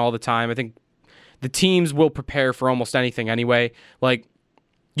happen all the time. I think the teams will prepare for almost anything anyway. Like,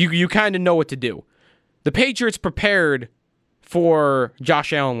 You kind of know what to do. The Patriots prepared for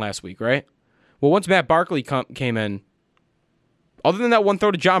Josh Allen last week, right? Well, once Matt Barkley came in, other than that one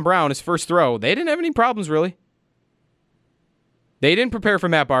throw to John Brown, his first throw, they didn't have any problems, really. They didn't prepare for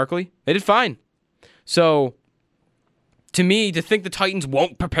Matt Barkley. They did fine. So, to me, to think the Titans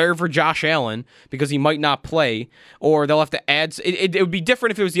won't prepare for Josh Allen because he might not play, or they'll have to add... It would be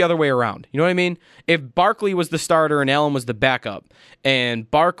different if it was the other way around. You know what I mean? If Barkley was the starter and Allen was the backup, and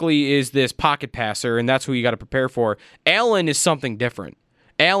Barkley is this pocket passer, and that's who you got to prepare for, Allen is something different.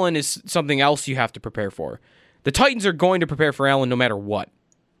 Allen is something else you have to prepare for. The Titans are going to prepare for Allen no matter what.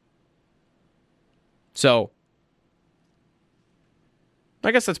 So,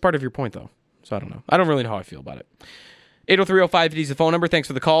 I guess that's part of your point, though. So I don't know. I don't really know how I feel about it. 803-0550 is the phone number. Thanks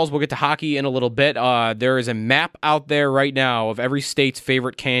for the calls. We'll get to hockey in a little bit. There is a map out there right now of every state's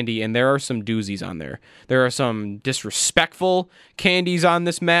favorite candy, and there are some doozies on there. There are some disrespectful candies on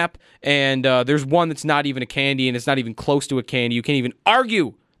this map, and there's one that's not even a candy, and it's not even close to a candy. You can't even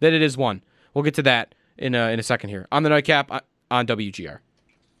argue that it is one. We'll get to that in a second here. On the Nightcap on WGR.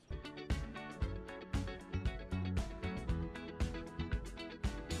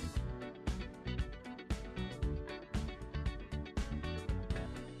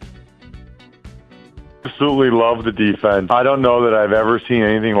 Absolutely love the defense. I don't know that I've ever seen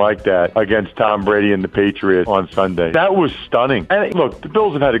anything like that against Tom Brady and the Patriots on Sunday. That was stunning. And look, the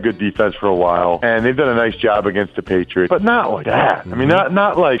Bills have had a good defense for a while, and they've done a nice job against the Patriots, but not like that. I mean,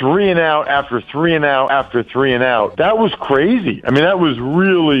 not like 3 and out after 3 and out after 3 and out. That was crazy. I mean, that was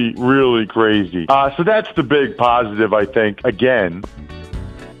really, really crazy. So that's the big positive, I think, again.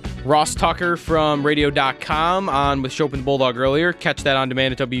 Ross Tucker from radio.com on with Chopin the Bulldog earlier. Catch that on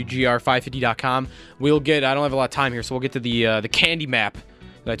demand at WGR550.com. We'll get, I don't have a lot of time here, so we'll get to the candy map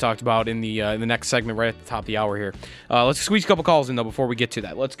that I talked about in the next segment right at the top of the hour here. Let's squeeze a couple calls in, though, before we get to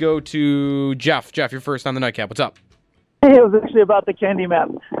that. Let's go to Jeff. Jeff, you're first on the Nightcap. What's up? Hey, it was actually about the candy map.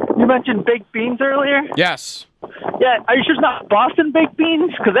 You mentioned baked beans earlier? Yes. Yeah, are you sure it's not Boston baked beans?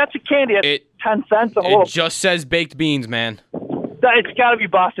 Because that's a candy at 10 cents. It just says baked beans, man. It's got to be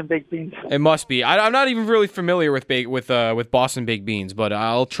Boston baked beans. It must be. I'm not even really familiar with Boston baked beans, but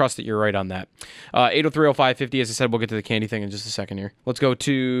I'll trust that you're right on that. 803-0550, as I said, we'll get to the candy thing in just a second here. Let's go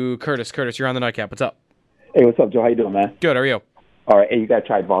to Curtis. Curtis, you're on the Nightcap. What's up? Hey, what's up, Joe? How you doing, man? Good. How are you? All right. Hey, you got to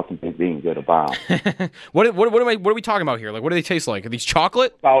try Boston baked beans. They're the bomb. What are we talking about here? Like, what do they taste like? Are these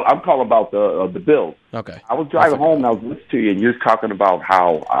chocolate? Well, I'm calling about the Bills. Okay. I was driving home and I was listening to you, and you was talking about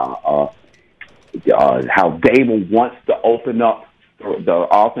how Dable wants to open up the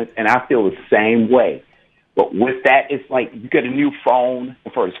offense, and I feel the same way. But with that, it's like you get a new phone,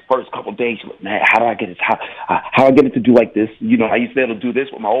 and for his first couple of days, you're like, man, how do I get it? How do I get it to do like this? You know, I used to be able to do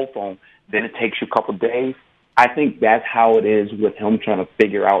this with my old phone. Then it takes you a couple of days. I think that's how it is with him trying to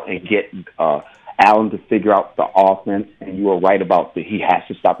figure out and get Allen to figure out the offense. And you were right about that. He has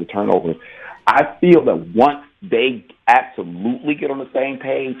to stop the turnovers. I feel that once they absolutely get on the same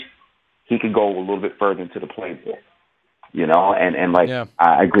page, he can go a little bit further into the playbook. You know, and like, yeah.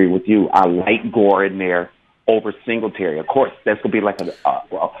 I agree with you. I like Gore in there over Singletary. Of course, that's going to be like an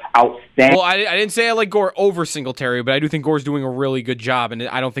outstanding. Well, I didn't say I like Gore over Singletary, but I do think Gore's doing a really good job, and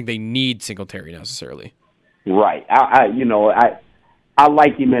I don't think they need Singletary necessarily. Right. I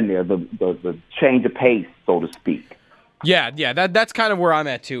like him in there, the change of pace, so to speak. Yeah, that's kind of where I'm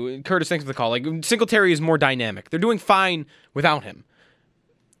at, too. Curtis, thanks for the call. Like, Singletary is more dynamic. They're doing fine without him.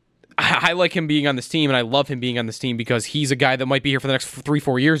 I like him being on this team, and I love him being on this team because he's a guy that might be here for the next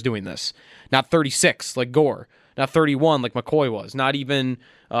 3-4 years doing this. Not 36 like Gore. Not 31 like McCoy was. Not even,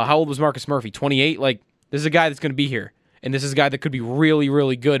 how old was Marcus Murphy? 28? Like, this is a guy that's going to be here. And this is a guy that could be really,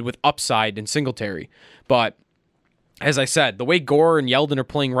 really good with upside in Singletary. But, as I said, the way Gore and Yeldon are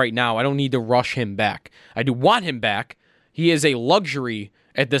playing right now, I don't need to rush him back. I do want him back. He is a luxury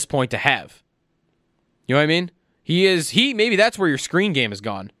at this point to have. You know what I mean? Maybe that's where your screen game is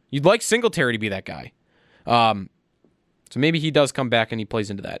gone. You'd like Singletary to be that guy. So maybe he does come back and he plays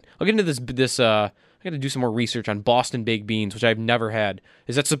into that. I'll get into this I got to do some more research on Boston baked beans, which I've never had.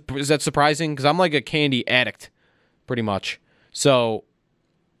 Is that surprising? Because I'm like a candy addict, pretty much. So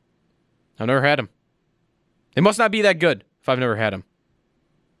I've never had them. They must not be that good if I've never had them.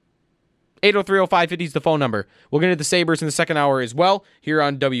 803-0550 is the phone number. We'll get into the Sabres in the second hour as well here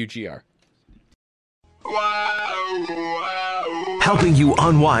on WGR. Helping you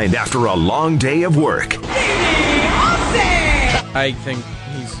unwind after a long day of work. I think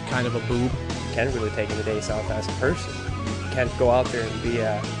he's kind of a boob. You can't really take the days off as a person. You can't go out there and be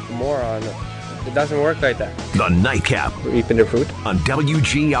a moron. It doesn't work like that. The Nightcap. Reaping their fruit. On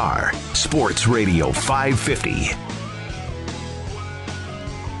WGR, Sports Radio 550.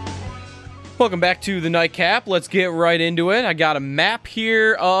 Welcome back to the Nightcap. Let's get right into it. I got a map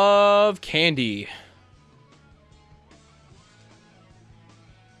here of candy.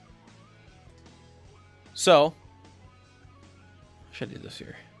 So, should I do this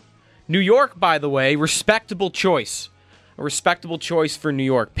here? New York, by the way, respectable choice. A respectable choice for New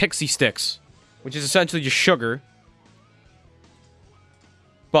York. Pixie Sticks, which is essentially just sugar.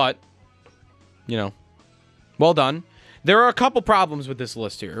 But, you know, well done. There are a couple problems with this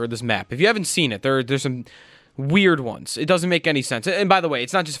list here, or this map. If you haven't seen it, there's some weird ones. It doesn't make any sense. And by the way,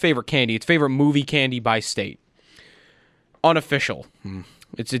 it's not just favorite candy, it's favorite movie candy by state. Unofficial.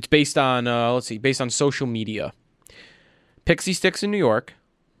 It's based on, based on social media. Pixie Sticks in New York.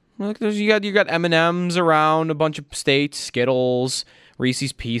 Look, you got M&M's around a bunch of states, Skittles,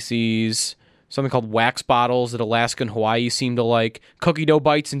 Reese's Pieces, something called wax bottles that Alaska and Hawaii seem to like. Cookie dough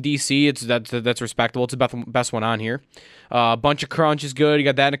bites in D.C. That's respectable. It's the best one on here. Bunch of Crunch is good. You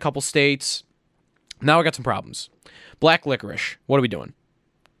got that in a couple states. Now I got some problems. Black licorice. What are we doing?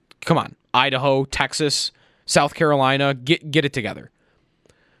 Come on. Idaho, Texas, South Carolina. Get it together.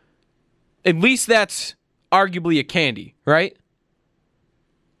 At least that's arguably a candy, right?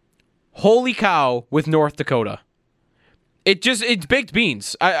 Holy cow with North Dakota. It's baked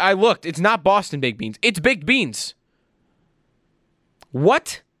beans. I looked. It's not Boston baked beans. It's baked beans.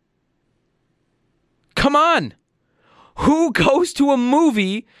 What? Come on. Who goes to a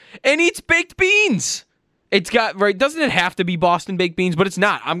movie and eats baked beans? It's got, right, doesn't it have to be Boston baked beans? But it's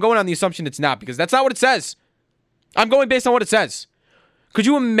not. I'm going on the assumption it's not because that's not what it says. I'm going based on what it says. Could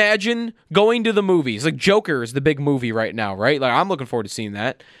you imagine going to the movies? Like Joker is the big movie right now, right? Like I'm looking forward to seeing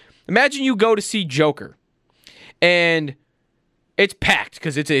that. Imagine you go to see Joker and it's packed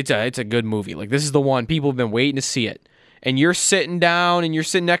because it's a good movie. Like this is the one people have been waiting to see it. And you're sitting down and you're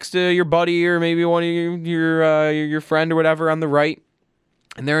sitting next to your buddy or maybe one of your friend or whatever on the right.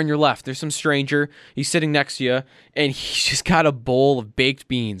 And there on your left, there's some stranger. He's sitting next to you and he's just got a bowl of baked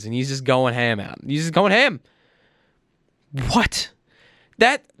beans and he's just going ham out. He's just going ham. What?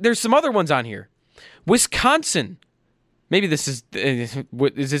 There's some other ones on here. Wisconsin. Maybe this is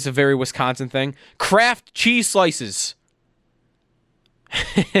this a very Wisconsin thing? Kraft cheese slices.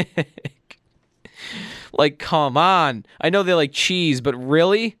 Like, come on. I know they like cheese, but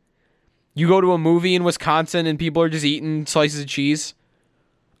really? You go to a movie in Wisconsin and people are just eating slices of cheese?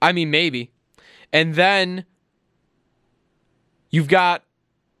 I mean, maybe. And then you've got,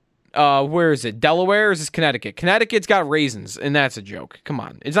 where is it? Delaware or is this Connecticut? Connecticut's got raisins, and that's a joke. Come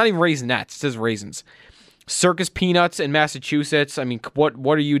on. It's not even Raisinets. It says raisins. Circus peanuts in Massachusetts. I mean, what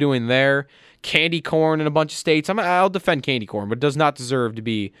are you doing there? Candy corn in a bunch of states. I'll defend candy corn, but it does not deserve to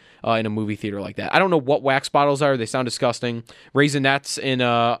be in a movie theater like that. I don't know what wax bottles are. They sound disgusting. Raisinets in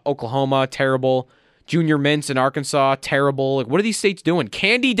Oklahoma, terrible. Junior Mints in Arkansas, terrible. Like, what are these states doing?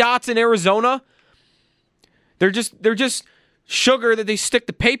 Candy Dots in Arizona? They're just sugar that they stick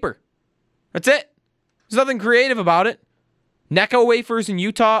to paper. That's it. There's nothing creative about it. Necco wafers in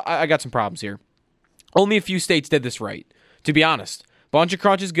Utah. I got some problems here. Only a few states did this right, to be honest. Bunch of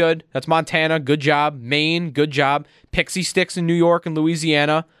Crunch is good. That's Montana. Good job. Maine. Good job. Pixie Sticks in New York and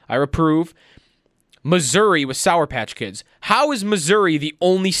Louisiana. I approve. Missouri with Sour Patch Kids. How is Missouri the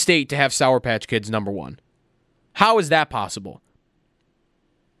only state to have Sour Patch Kids number one? How is that possible?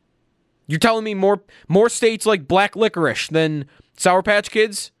 You're telling me more states like black licorice than Sour Patch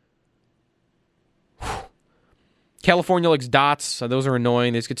Kids? California likes dots. So those are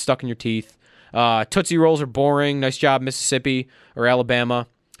annoying. They just get stuck in your teeth. Tootsie Rolls are boring. Nice job, Mississippi or Alabama.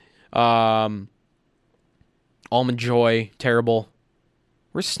 Almond Joy, terrible.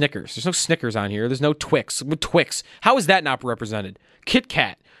 Where's Snickers? There's no Snickers on here. There's no Twix. Twix. How is that not represented? Kit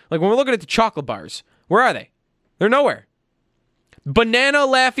Kat. Like when we're looking at the chocolate bars, where are they? They're nowhere. Banana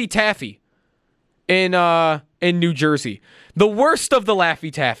Laffy Taffy in New Jersey. The worst of the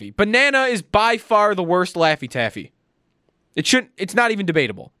Laffy Taffy. Banana is by far the worst Laffy Taffy. It's not even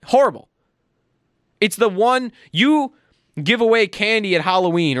debatable. Horrible. It's the one you give away candy at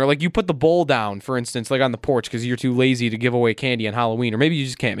Halloween, or like you put the bowl down, for instance, like on the porch because you're too lazy to give away candy on Halloween, or maybe you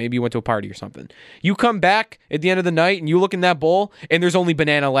just can't. Maybe you went to a party or something. You come back at the end of the night and you look in that bowl and there's only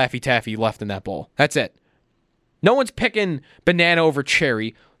banana Laffy Taffy left in that bowl. That's it. No one's picking banana over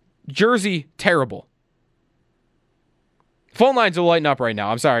cherry. Jersey, terrible. Phone lines will lighten up right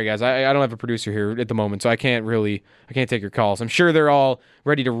now. I'm sorry, guys. I don't have a producer here at the moment, so I can't take your calls. I'm sure they're all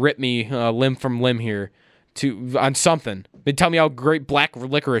ready to rip me limb from limb here on something. They tell me how great black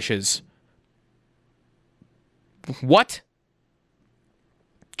licorice is. What?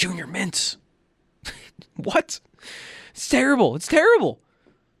 Junior Mints. What? It's terrible. It's terrible.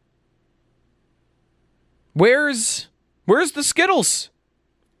 Where's the Skittles?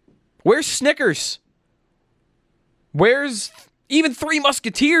 Where's Snickers? Where's even Three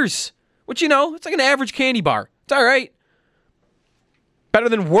Musketeers? Which, it's like an average candy bar. It's all right. Better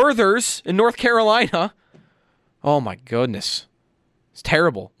than Werther's in North Carolina. Oh, my goodness. It's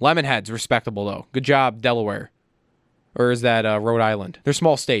terrible. Lemonhead's respectable, though. Good job, Delaware. Or is that Rhode Island? They're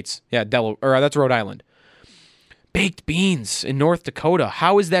small states. Yeah, that's Rhode Island. Baked beans in North Dakota.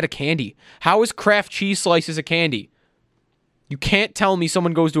 How is that a candy? How is Kraft cheese slices a candy? You can't tell me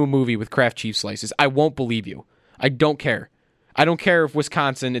someone goes to a movie with Kraft cheese slices. I won't believe you. I don't care. I don't care if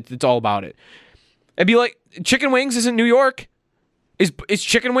Wisconsin, it's all about it. It'd be like, chicken wings isn't New York. Is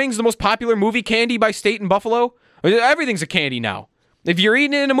chicken wings the most popular movie candy by state in Buffalo? Everything's a candy now. If you're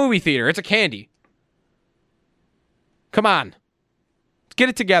eating it in a movie theater, it's a candy. Come on. Let's get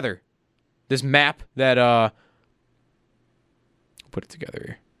it together. This map that, put it together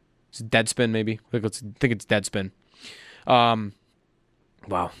here. It's Deadspin, maybe. Let's think it's Deadspin.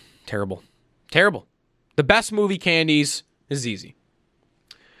 Wow. Terrible. Terrible. The best movie candies is easy.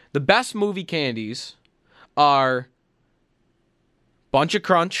 The best movie candies are Bunch of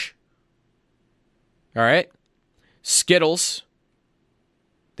Crunch. All right? Skittles.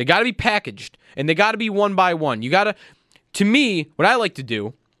 They got to be packaged, and they got to be one by one. To me, what I like to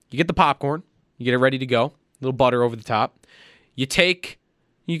do, you get the popcorn, you get it ready to go, a little butter over the top. You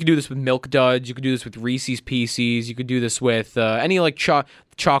can do this with Milk Duds, you could do this with Reese's Pieces, you could do this with any like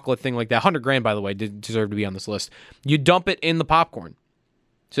chocolate thing like that. $100, by the way, did deserve to be on this list. You dump it in the popcorn.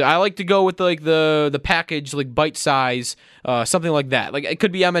 So I like to go with like the package, like bite size, something like that. Like it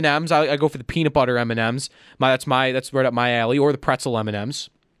could be M&Ms. I go for the peanut butter M&Ms. That's right up my alley, or the pretzel M&Ms.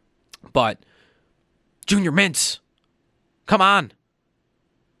 But Junior Mints, come on!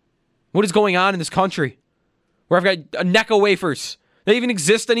 What is going on in this country? Where I've got Necco wafers. They even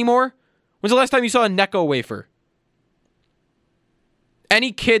exist anymore? When's the last time you saw a Necco wafer?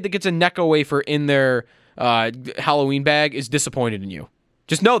 Any kid that gets a Necco wafer in their Halloween bag is disappointed in you.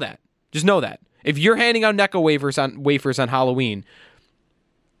 Just know that. Just know that. If you're handing out Necco wafers on Halloween,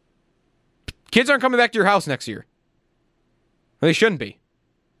 kids aren't coming back to your house next year. They shouldn't be.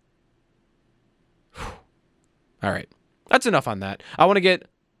 All right. That's enough on that. I want to get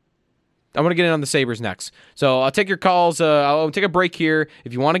in on the Sabres next. So I'll take your calls. I'll take a break here.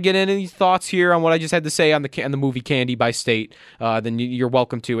 If you want to get in any thoughts here on what I just had to say on the movie Candy by state, then you're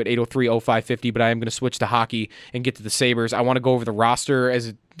welcome to at 803-0550. But I am going to switch to hockey and get to the Sabres. I want to go over the roster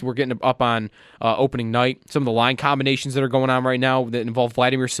as we're getting up on opening night. Some of the line combinations that are going on right now that involve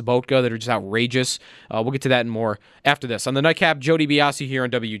Vladimir Sobotka that are just outrageous. We'll get to that and more after this. On the Nightcap, Joe DiBiase here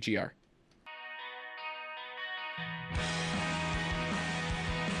on WGR.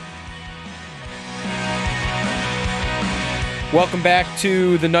 Welcome back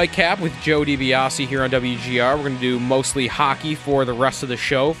to the Nightcap with Joe DiBiase here on WGR. We're going to do mostly hockey for the rest of the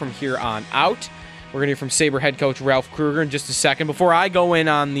show from here on out. We're going to hear from Sabre head coach Ralph Krueger in just a second. Before I go in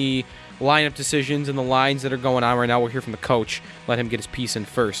on the lineup decisions and the lines that are going on right now, we'll hear from the coach. Let him get his piece in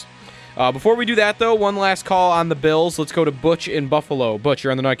first. Before we do that, though, one last call on the Bills. Let's go to Butch in Buffalo. Butch,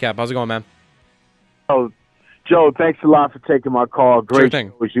 you're on the Nightcap. How's it going, man? Oh, Joe, thanks a lot for taking my call. Great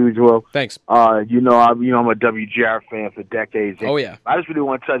thing. Show as usual. Thanks. I'm a WGR fan for decades. Oh, yeah. I just really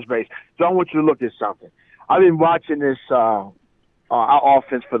want to touch base. So I want you to look at something. I've been watching this our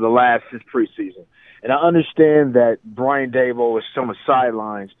offense for the last since preseason, and I understand that Brian Daboll is on the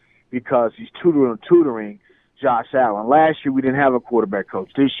sidelines because he's tutoring Josh Allen. Last year we didn't have a quarterback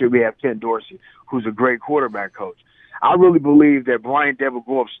coach. This year we have Ken Dorsey, who's a great quarterback coach. I really believe that Brian Daboll will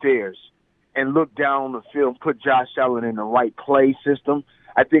go upstairs and look down on the field, put Josh Allen in the right play system,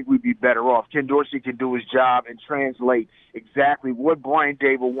 I think we'd be better off. Ken Dorsey can do his job and translate exactly what Brian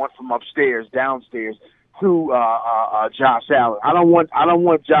Daboll wants from upstairs, downstairs to Josh Allen. I don't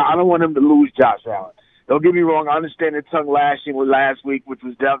want him to lose Josh Allen. Don't get me wrong. I understand the tongue lashing with last week, which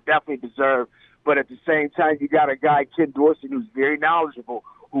was definitely deserved. But at the same time, you got a guy, Ken Dorsey, who's very knowledgeable,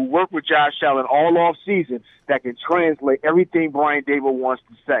 who worked with Josh Allen all off season, that can translate everything Brian Daboll wants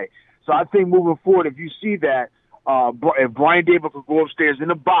to say. So I think moving forward, if you see that, if Brian Daboll could go upstairs in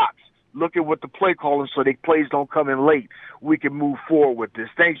the box, look at what the play calling so the plays don't come in late, we can move forward with this.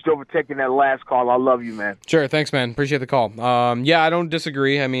 Thanks, Joe, for taking that last call. I love you, man. Sure. Thanks, man. Appreciate the call. Yeah, I don't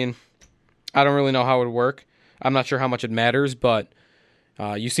disagree. I mean, I don't really know how it would work. I'm not sure how much it matters, but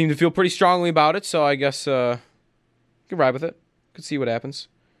you seem to feel pretty strongly about it, so I guess you can ride with it. Could see what happens.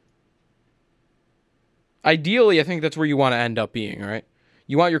 Ideally, I think that's where you want to end up being, right?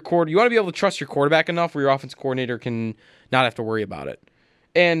 You want to be able to trust your quarterback enough where your offensive coordinator can not have to worry about it.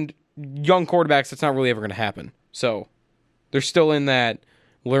 And young quarterbacks, that's not really ever going to happen. So they're still in that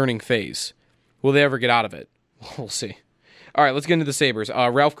learning phase. Will they ever get out of it? We'll see. All right, let's get into the Sabres.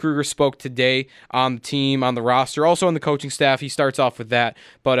 Ralph Kruger spoke today on the team, on the roster, also on the coaching staff. He starts off with that,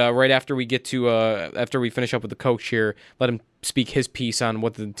 but right after we get to after we finish up with the coach here, let him speak his piece on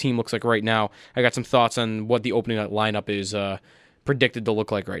what the team looks like right now. I got some thoughts on what the opening lineup is predicted to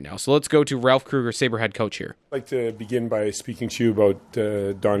look like right now. So let's go to Ralph Kruger, Sabre head coach here. I'd like to begin by speaking to you about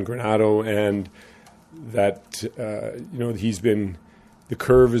Don Granato, and that he's been, the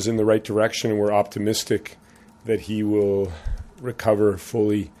curve is in the right direction, and we're optimistic that he will recover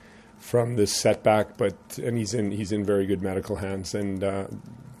fully from this setback. And he's in very good medical hands, and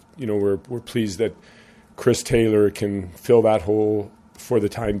we're pleased that Chris Taylor can fill that hole for the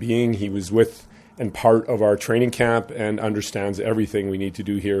time being. He was with and part of our training camp and understands everything we need to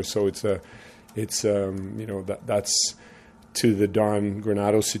do here. So that's to the Don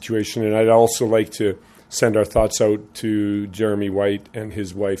Granato situation. And I'd also like to send our thoughts out to Jeremy White and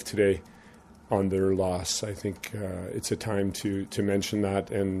his wife today on their loss. I think it's a time to mention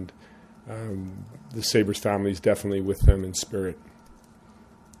that, and the Sabres family is definitely with them in spirit.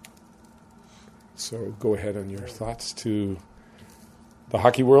 So go ahead on your thoughts to the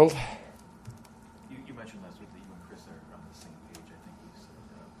hockey world. You mentioned last week that you and Chris are on the same page. I think you said,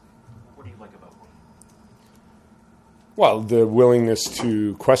 what do you like about White? Well, the willingness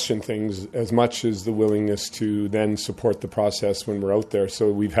to question things as much as the willingness to then support the process when we're out there.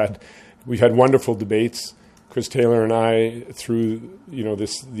 So we've had wonderful debates, Chris Taylor and I, through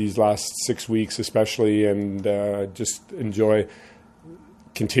these last 6 weeks especially, and just enjoy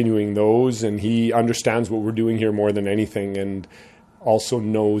continuing those. And he understands what we're doing here more than anything, and also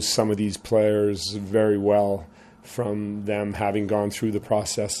knows some of these players very well from them having gone through the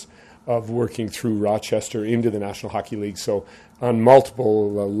process of working through Rochester into the National Hockey League. So on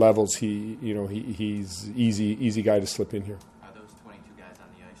multiple levels, he's easy guy to slip in here. Are those 22 guys on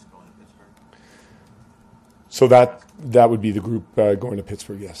the ice going to Pittsburgh? So that would be the group going to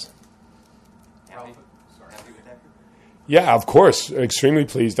Pittsburgh, yes. Yeah, of course. Extremely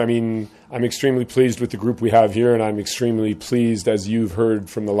pleased. I mean, I'm extremely pleased with the group we have here, and I'm extremely pleased, as you've heard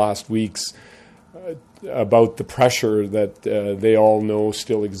from the last weeks, about the pressure that they all know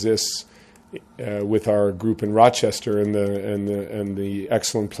still exists with our group in Rochester, and the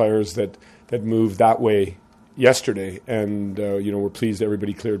excellent players that moved that way yesterday. And we're pleased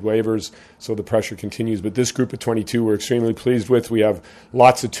everybody cleared waivers, so the pressure continues. But this group of 22 we're extremely pleased with. We have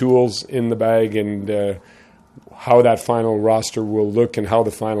lots of tools in the bag, and how that final roster will look and how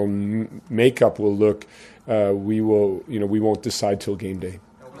the final makeup will look, we won't decide till game day.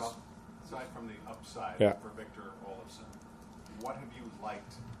 Aside from the upside for Victor Olofsson, what have you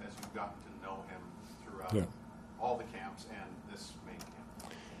liked as you've gotten to know him throughout all the camps and this main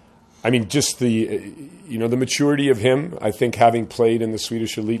camp? I mean, just the maturity of him. I think having played in the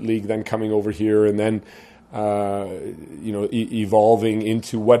Swedish Elite League, then coming over here, and then evolving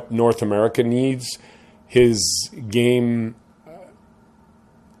into what North America needs. His game,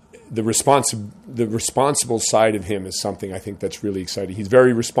 the responsible side of him is something I think that's really exciting. He's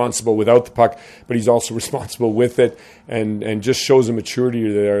very responsible without the puck, but he's also responsible with it, and just shows a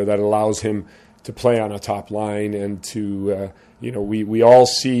maturity there that allows him to play on a top line, and to we all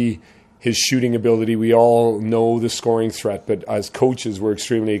see his shooting ability. We all know the scoring threat, but as coaches, we're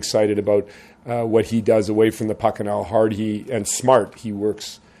extremely excited about what he does away from the puck and how hard and smart he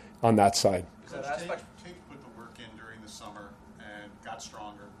works on that side. Tate put the work in during the summer and got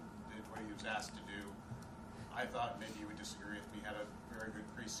stronger, did what he was asked to do. I thought maybe you would disagree with me, had a very good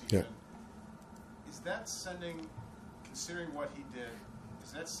preseason. Yeah. Is that considering what he did,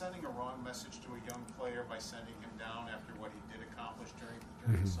 is that sending a wrong message to a young player by sending him down after what he did accomplish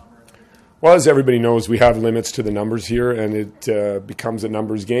during the summer? Well, as everybody knows, we have limits to the numbers here, and it becomes a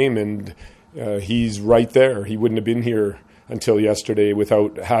numbers game, and he's right there. He wouldn't have been here until yesterday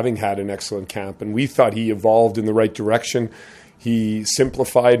without having had an excellent camp. And we thought he evolved in the right direction. He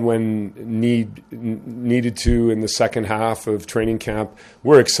simplified when needed to in the second half of training camp.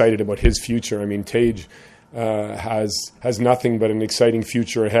 We're excited about his future. I mean, Tage has nothing but an exciting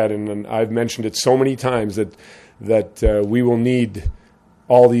future ahead. And I've mentioned it so many times that we will need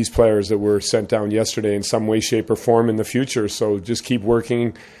all these players that were sent down yesterday in some way, shape, or form in the future. So just keep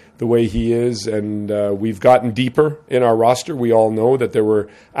working the way he is, and we've gotten deeper in our roster. We all know that there were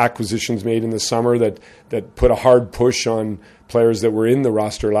acquisitions made in the summer that put a hard push on players that were in the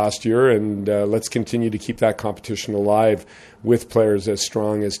roster last year, and let's continue to keep that competition alive with players as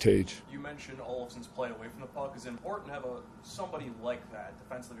strong as Tage. You mentioned Olofsson's play away from the puck. Is it important to have somebody like that,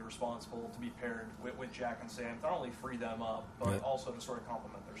 defensively responsible, to be paired with Jack and Sam, not only free them up, but also to sort of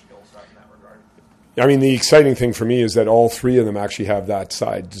complement their skill set in that regard? I mean, the exciting thing for me is that all three of them actually have that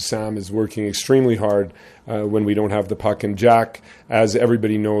side. Sam is working extremely hard when we don't have the puck. And Jack, as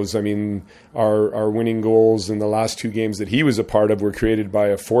everybody knows, I mean, our winning goals in the last two games that he was a part of were created by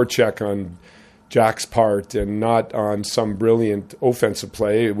a forecheck on Jack's part and not on some brilliant offensive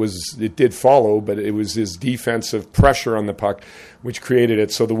play. It did follow, but it was his defensive pressure on the puck which created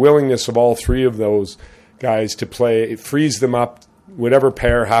it. So the willingness of all three of those guys to play, it frees them up. Whatever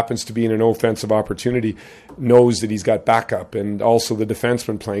pair happens to be in an offensive opportunity knows that he's got backup, and also the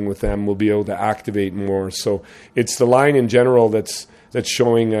defenseman playing with them will be able to activate more. So it's the line in general that's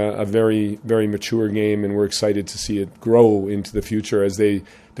showing a very, very mature game, and we're excited to see it grow into the future as they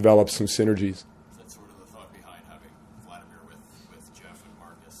develop some synergies. That's sort of the thought behind having Vladimir with Jeff and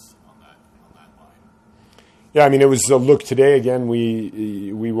Marcus on that line. Yeah, I mean, it was a look today. Again,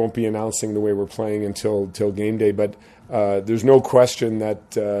 we won't be announcing the way we're playing until game day, but there's no question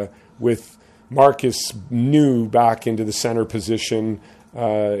that with Marcus new back into the center position,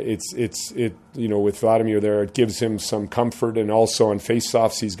 with Vladimir there, it gives him some comfort, and also on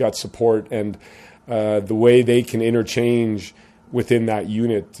faceoffs he's got support, and the way they can interchange within that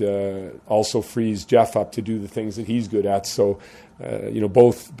unit also frees Jeff up to do the things that he's good at. So,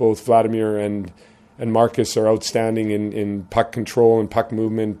 both Vladimir and Marcus are outstanding in puck control and puck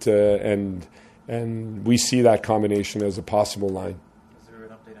movement, and we see that combination as a possible line. Is there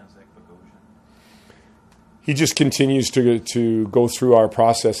an update on Zach Bogosian? He just continues to go through our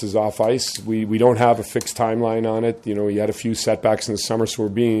processes off ice. We don't have a fixed timeline on it. You know, he had a few setbacks in the summer, so we're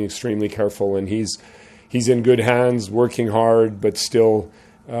being extremely careful. And he's in good hands, working hard, but still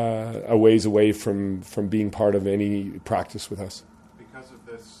a ways away from being part of any practice with us. Because of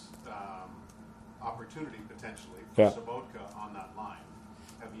this opportunity potentially for Sobotka on that line,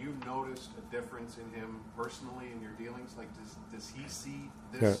 have you noticed a difference in him personally in your dealings? Like, does he see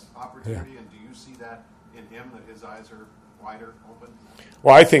this opportunity, and do you see that in him, that his eyes are wider open?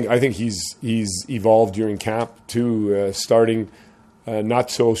 Well, I think he's evolved during camp too, starting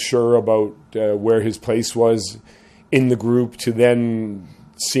not so sure about where his place was in the group, to then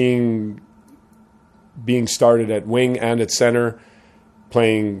being started at wing and at center,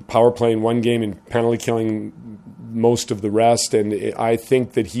 playing power play in one game and penalty killing most of the rest. And I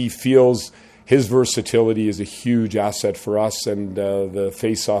think that he feels his versatility is a huge asset for us, and the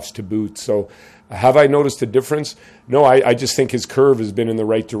face-offs to boot. So have I noticed a difference? No, I just think his curve has been in the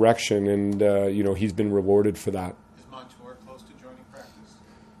right direction, and he's been rewarded for that. Is Montour close to joining practice?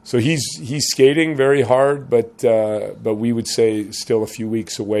 So he's skating very hard, but we would say still a few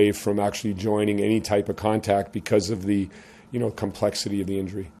weeks away from actually joining any type of contact because of the complexity of the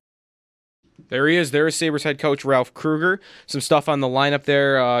injury. There he is. There is Sabres head coach Ralph Kruger. Some stuff on the lineup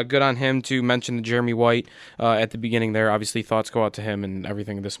there. Good on him to mention the Jeremy White at the beginning there. Obviously, thoughts go out to him and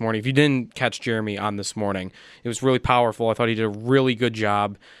everything this morning. If you didn't catch Jeremy on this morning, it was really powerful. I thought he did a really good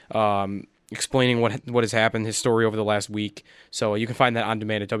job explaining what has happened, his story over the last week. So you can find that on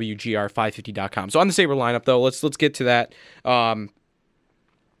demand at WGR550.com. So on the Sabre lineup, though, let's get to that. You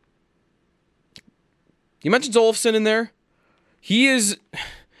mentioned Olofsson in there.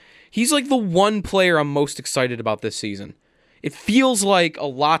 He's like the one player I'm most excited about this season. It feels like a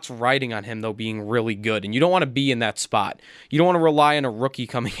lot's riding on him, though, being really good, and you don't want to be in that spot. You don't want to rely on a rookie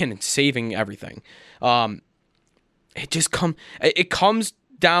coming in and saving everything. It comes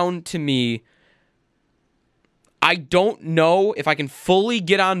down to me. I don't know if I can fully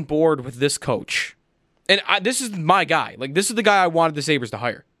get on board with this coach. And this is my guy. Like, this is the guy I wanted the Sabres to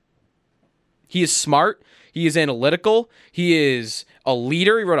hire. He is smart. He is analytical. He is a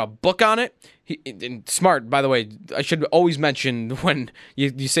leader. He wrote a book on it. And smart, by the way. I should always mention when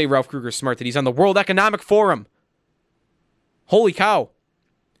you say Ralph Kruger is smart that he's on the World Economic Forum. Holy cow.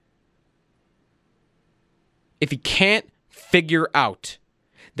 If he can't figure out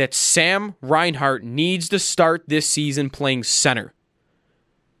that Sam Reinhart needs to start this season playing center,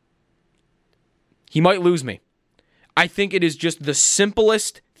 he might lose me. I think it is just the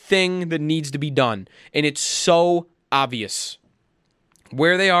simplest thing that needs to be done, and it's so obvious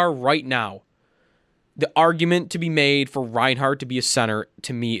where they are right now. The argument to be made for Reinhart to be a center,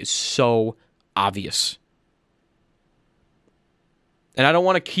 to me, is so obvious. And I don't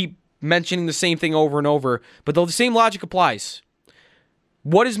want to keep mentioning the same thing over and over, but though the same logic applies.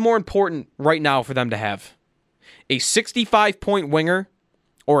 What is more important right now for them to have? A 65-point winger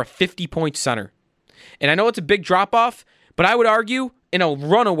or a 50-point center? And I know it's a big drop-off, but I would argue in a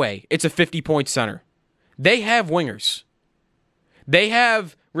runaway, it's a 50-point center. They have wingers. They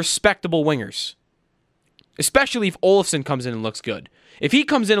have respectable wingers. Especially if Olofsson comes in and looks good. If he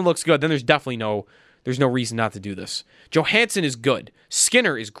comes in and looks good, then there's no reason not to do this. Johansson is good.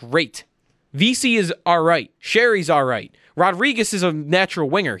 Skinner is great. VC is all right. Sherry's all right. Rodriguez is a natural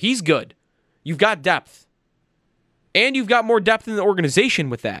winger. He's good. You've got depth. And you've got more depth in the organization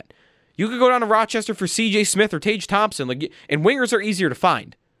with that. You could go down to Rochester for C.J. Smith or Tage Thompson, and wingers are easier to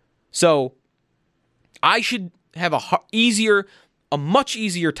find. So I should have a much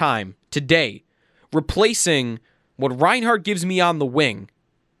easier time today replacing what Reinhardt gives me on the wing.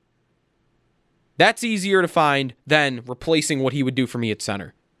 That's easier to find than replacing what he would do for me at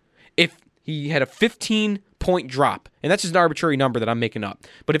center. If he had a 15-point drop, and that's just an arbitrary number that I'm making up,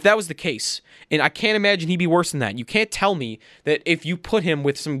 but if that was the case, and I can't imagine he'd be worse than that, you can't tell me that if you put him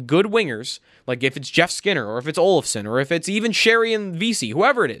with some good wingers, like if it's Jeff Skinner, or if it's Olofsson, or if it's even Sherry and VC,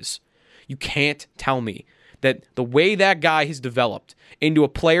 whoever it is, you can't tell me that the way that guy has developed into a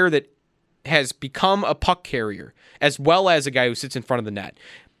player that has become a puck carrier, as well as a guy who sits in front of the net,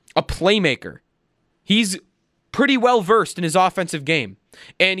 a playmaker. He's pretty well versed in his offensive game,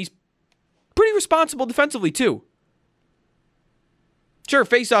 and he's pretty responsible defensively too. Sure,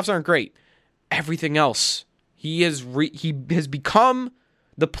 faceoffs aren't great. Everything else, he has become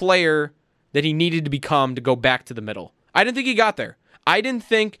the player that he needed to become to go back to the middle. I didn't think he got there. I didn't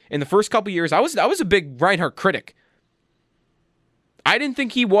think in the first couple years, I was a big Reinhardt critic. I didn't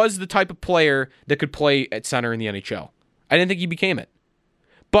think he was the type of player that could play at center in the NHL. I didn't think he became it.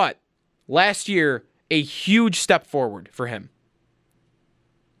 But last year, a huge step forward for him.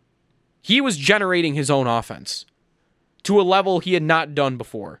 He was generating his own offense to a level he had not done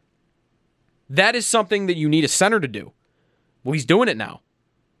before. That is something that you need a center to do. Well, he's doing it now.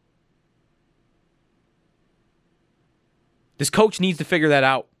 This coach needs to figure that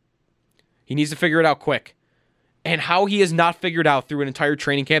out. He needs to figure it out quick. And how he has not figured out through an entire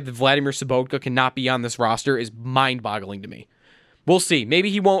training camp that Vladimir Sobotka cannot be on this roster is mind-boggling to me. We'll see.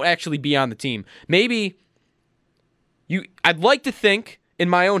 Maybe he won't actually be on the team. Maybe I'd like to think in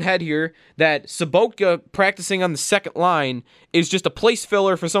my own head here that Sobotka practicing on the second line is just a place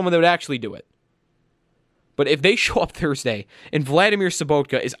filler for someone that would actually do it. But if they show up Thursday and Vladimir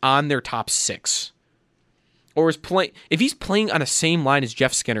Sobotka is on their top six, or if he's playing on the same line as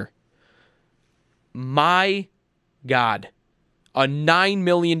Jeff Skinner, my God, a $9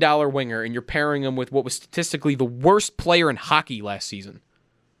 million winger, and you're pairing him with what was statistically the worst player in hockey last season,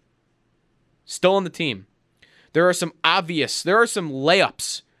 still on the team. There are some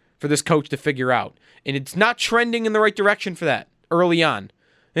layups for this coach to figure out, and it's not trending in the right direction for that early on.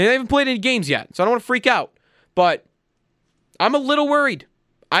 And they haven't played any games yet, so I don't want to freak out. But I'm a little worried.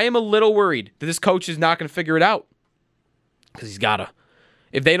 I am a little worried that this coach is not going to figure it out, because he's got to.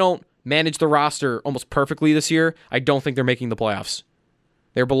 If they don't manage the roster almost perfectly this year, I don't think they're making the playoffs.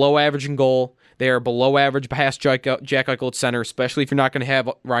 They're below average in goal. They are below average past Jack Eichel at center, especially if you're not going to have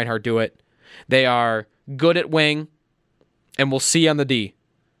Reinhardt do it. They are good at wing, and we'll see on the D.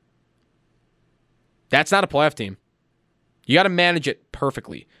 That's not a playoff team. You got to manage it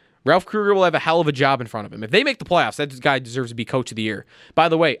perfectly. Ralph Krueger will have a hell of a job in front of him. If they make the playoffs, that guy deserves to be coach of the year. By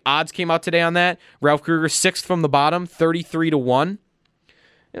the way, odds came out today on that. Ralph Krueger 6th from the bottom, 33-1.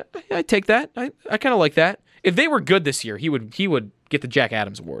 I take that. I kind of like that. If they were good this year, he would get the Jack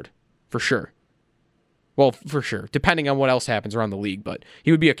Adams Award for sure. Well, for sure, depending on what else happens around the league, but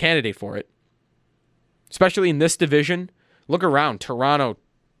he would be a candidate for it. Especially in this division. Look around. Toronto,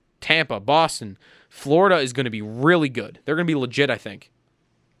 Tampa, Boston, Florida is going to be really good. They're going to be legit, I think.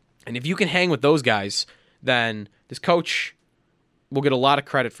 And if you can hang with those guys, then this coach will get a lot of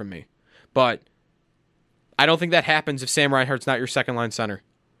credit from me. But I don't think that happens if Sam Reinhart's not your second-line center.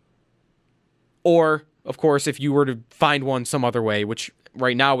 Or, of course, if you were to find one some other way, which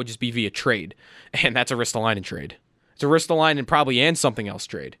right now would just be via trade. And that's a Ristolainen trade. It's a Ristolainen probably and something else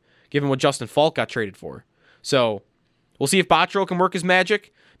trade, given what Justin Falk got traded for. So we'll see if Botterill can work his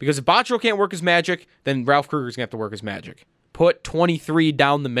magic. Because if Botterill can't work his magic, then Ralph Krueger's going to have to work his magic. Put 23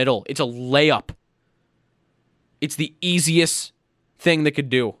 down the middle. It's a layup. It's the easiest thing they could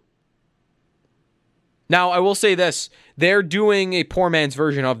do. Now, I will say this. They're doing a poor man's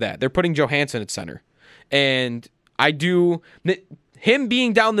version of that. They're putting Johansson at center. And him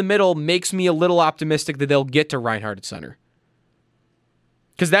being down the middle makes me a little optimistic that they'll get to Reinhardt at center.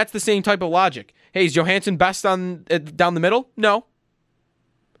 Because that's the same type of logic. Hey, is Johansson best down the middle? No.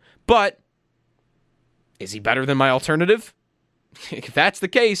 But is he better than my alternative? If that's the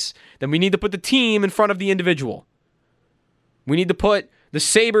case, then we need to put the team in front of the individual. We need to put the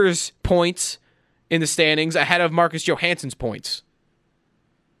Sabres' points in the standings ahead of Marcus Johansson's points.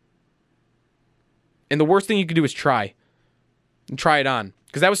 And the worst thing you can do is try. And try it on.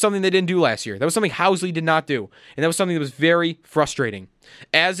 Because that was something they didn't do last year. That was something Housley did not do. And that was something that was very frustrating.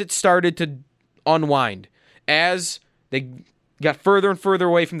 As it started to unwind, as they got further and further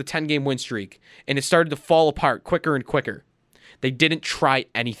away from the 10-game win streak, and it started to fall apart quicker and quicker. They didn't try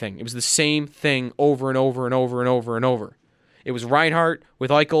anything. It was the same thing over and over and over and over and over. It was Reinhardt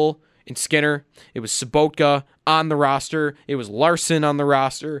with Eichel and Skinner. It was Sobotka on the roster. It was Larson on the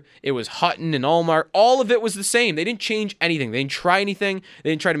roster. It was Hutton and Allmark. All of it was the same. They didn't change anything. They didn't try anything.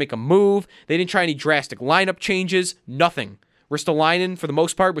 They didn't try to make a move. They didn't try any drastic lineup changes. Nothing. Ristolainen, for the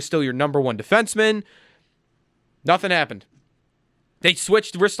most part, was still your number one defenseman. Nothing happened. They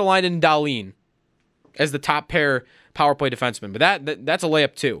switched Ristolainen and Dahlin as the top pair power play defenseman. But that's a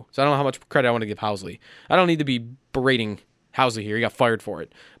layup too. So I don't know how much credit I want to give Housley. I don't need to be berating Housley here. He got fired for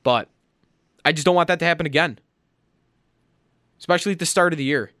it. But I just don't want that to happen again. Especially at the start of the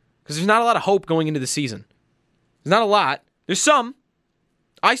year. Because there's not a lot of hope going into the season. There's not a lot. There's some.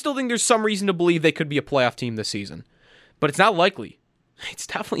 I still think there's some reason to believe they could be a playoff team this season. But it's not likely. It's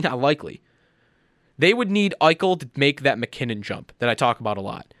definitely not likely. They would need Eichel to make that McKinnon jump that I talk about a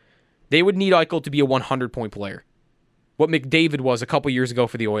lot. They would need Eichel to be a 100-point player. What McDavid was a couple years ago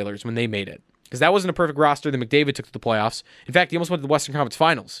for the Oilers when they made it. Because that wasn't a perfect roster that McDavid took to the playoffs. In fact, he almost went to the Western Conference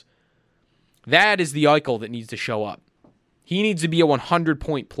Finals. That is the Eichel that needs to show up. He needs to be a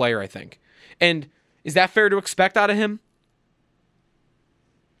 100-point player, I think. And is that fair to expect out of him?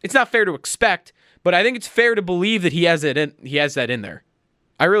 It's not fair to expect, but I think it's fair to believe that he has that in there.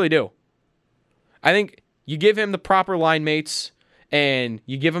 I really do. I think you give him the proper line mates, and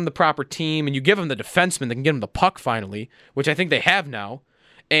you give him the proper team, and you give him the defenseman that can get him the puck finally, which I think they have now.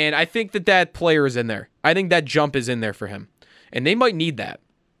 And I think that player is in there. I think that jump is in there for him. And they might need that.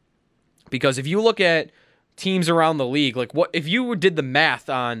 Because if you look at teams around the league, like what if you did the math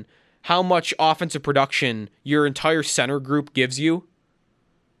on how much offensive production your entire center group gives you,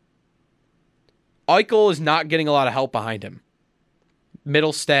 Eichel is not getting a lot of help behind him.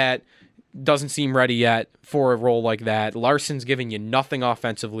 Middlestat doesn't seem ready yet for a role like that. Larson's giving you nothing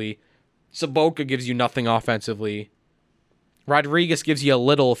offensively. Sobotka gives you nothing offensively. Rodriguez gives you a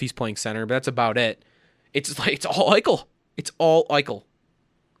little if he's playing center, but that's about it. It's all Eichel. It's all Eichel.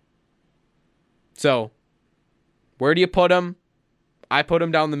 So, where do you put him? I put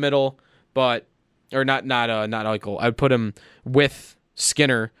him down the middle, but not Eichel. I'd put him with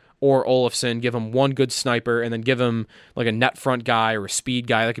Skinner or Olofsson, give him one good sniper, and then give him like a net front guy or a speed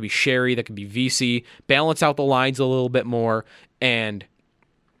guy. That could be Sherry, that could be VC. Balance out the lines a little bit more. And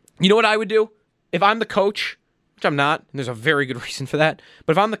you know what I would do? If I'm the coach, which I'm not, and there's a very good reason for that,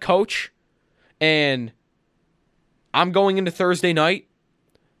 but if I'm the coach and I'm going into Thursday night,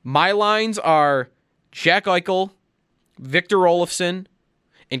 my lines are Jack Eichel, Victor Olofsson,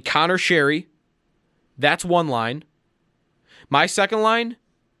 and Connor Sherry. That's one line. My second line,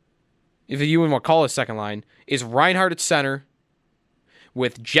 if you even want to call it a second line, is Reinhardt at center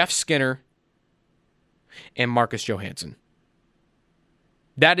with Jeff Skinner and Marcus Johansson.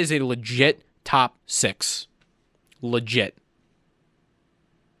 That is a legit top six. Legit.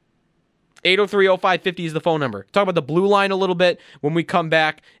 803-0550 is the phone number. Talk about the blue line a little bit when we come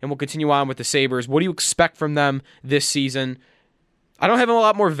back, and we'll continue on with the Sabres. What do you expect from them this season? I don't have a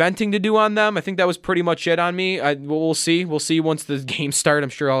lot more venting to do on them. I think that was pretty much it on me. We'll see. We'll see once the games start.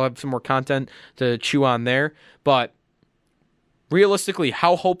 I'm sure I'll have some more content to chew on there. But realistically,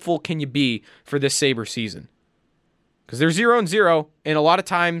 how hopeful can you be for this Sabre season? Because they're 0-0, and a lot of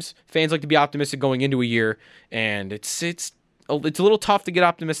times fans like to be optimistic going into a year, and it's a little tough to get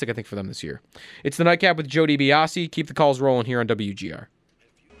optimistic, I think, for them this year. It's the Nightcap with Joe DiBiase. Keep the calls rolling here on WGR.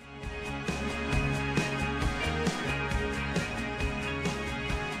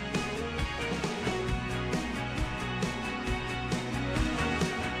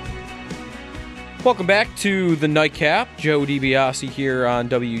 Welcome back to the Nightcap. Joe DiBiase here on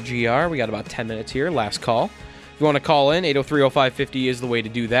WGR. We got about 10 minutes here. Last call. If you want to call in, 803-0550 is the way to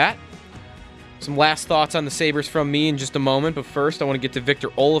do that. Some last thoughts on the Sabres from me in just a moment, but first I want to get to Victor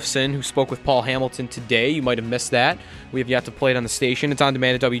Olofsson, who spoke with Paul Hamilton today. You might have missed that. We have yet to play it on the station. It's on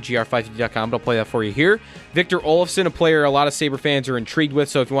demand at WGR550.com, but I'll play that for you here. Victor Olofsson, a player a lot of Sabre fans are intrigued with,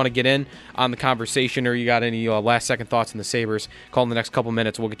 so if you want to get in on the conversation or you got any last-second thoughts on the Sabres, call in the next couple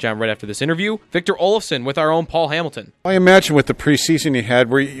minutes. We'll get you on right after this interview. Victor Olofsson with our own Paul Hamilton. I imagine with the preseason you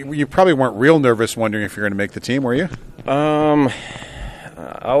had, you probably weren't real nervous wondering if you're going to make the team, were you?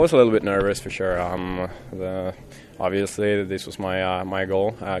 I was a little bit nervous for sure. Obviously, this was my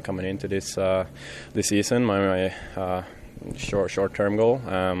goal coming into this season, my short-term goal,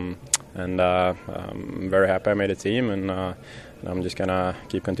 and I'm very happy I made a team, and I'm just gonna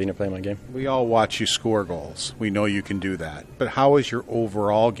continue playing my game. We all watch you score goals. We know you can do that. But how has your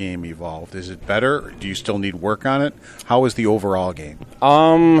overall game evolved? Is it better? Do you still need work on it? How is the overall game?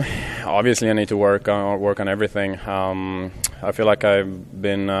 Obviously, I need to work on everything. I feel like I've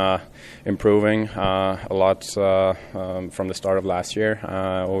been improving a lot from the start of last year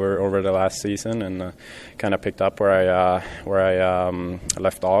over the last season, and kind of picked up where I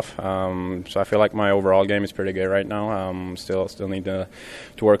left off. So I feel like my overall game is pretty good right now. Still need to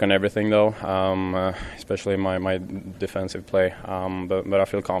work on everything though, especially my defensive play. But I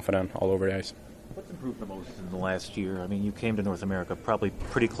feel confident all over the ice. What's improved the most in the last year? I mean, you came to North America probably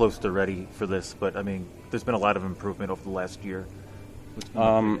pretty close to ready for this, but I mean, there's been a lot of improvement over the last year.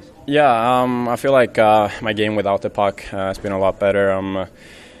 I feel like my game without the puck has been a lot better. I'm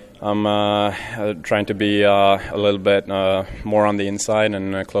trying to be a little bit more on the inside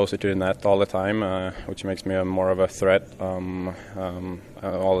and closer to the net all the time, which makes me more of a threat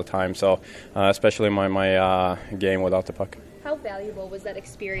all the time. So, especially my game without the puck. How valuable was that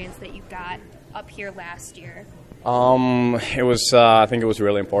experience that you got up here last year? It was. I think it was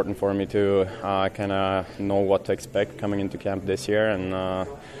really important for me to kind of know what to expect coming into camp this year, and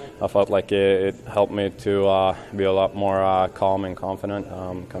I felt like it helped me to be a lot more calm and confident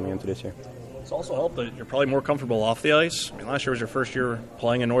coming into this year. It's also helped that you're probably more comfortable off the ice. I mean, last year was your first year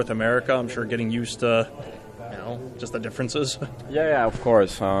playing in North America. I'm sure getting used to, just the differences. Yeah, of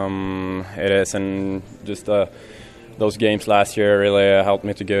course. It is, and just those games last year really helped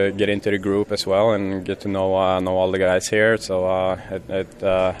me to get into the group as well and get to know all the guys here. So it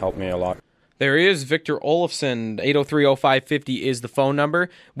helped me a lot. There he is, Victor Olofsson. 803-0550 is the phone number.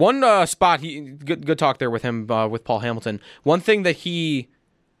 One spot, good talk there with him, with Paul Hamilton. One thing that he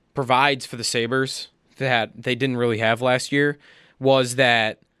provides for the Sabres that they didn't really have last year was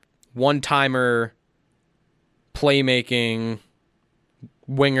that one-timer playmaking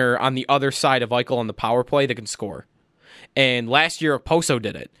winger on the other side of Eichel on the power play that can score. And last year, Okposo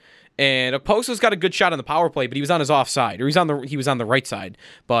did it. And Okposo's got a good shot on the power play, but he was on his offside, or he was on the right side,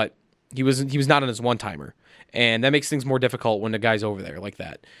 but he was not on his one-timer. And that makes things more difficult when the guy's over there like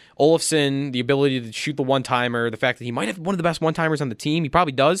that. Olofsson, the ability to shoot the one-timer, the fact that he might have one of the best one-timers on the team, he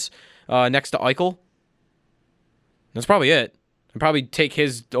probably does, next to Eichel. That's probably it. I'd probably take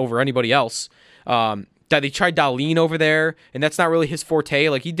his over anybody else. That they tried Dahlin over there, and that's not really his forte.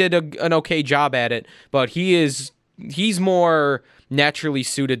 Like, he did an okay job at it, but he's more naturally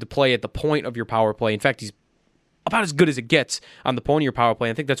suited to play at the point of your power play. In fact, he's about as good as it gets on the point of your power play.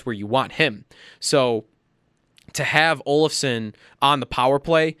 I think that's where you want him. So to have Olofsson on the power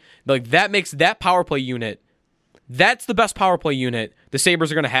play, like, that makes that power play unit, that's the best power play unit the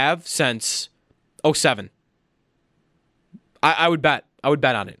Sabres are going to have since 2007. I would bet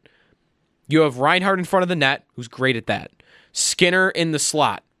on it. You have Reinhart in front of the net, who's great at that. Skinner in the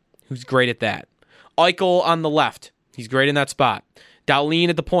slot, who's great at that. Eichel on the left, he's great in that spot. Dahlin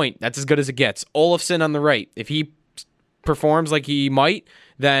at the point, that's as good as it gets. Olofsson on the right, if he performs like he might,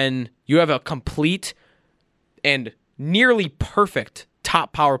 then you have a complete and nearly perfect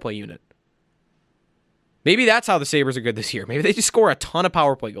top power play unit. Maybe that's how the Sabres are good this year. Maybe they just score a ton of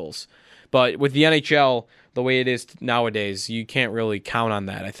power play goals. But with the NHL, the way it is nowadays, you can't really count on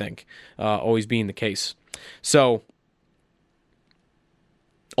that, I think, always being the case. So,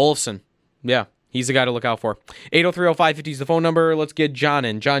 Olofsson, yeah, he's the guy to look out for. 803-0550 is the phone number. Let's get John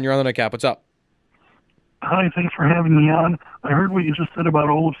in. John, you're on the Nightcap. What's up? Hi, thanks for having me on. I heard what you just said about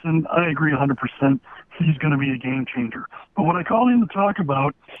Olofsson. I agree 100%. He's going to be a game changer. But what I called in to talk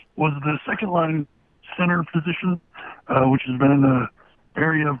about was the second-line center position, which has been an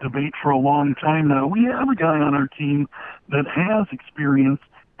area of debate for a long time now. We have a guy on our team that has experience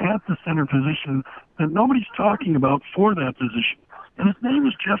at the center position that nobody's talking about for that position, and his name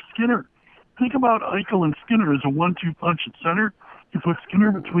is Jeff Skinner. Think about Eichel and Skinner as a 1-2 punch at center. You put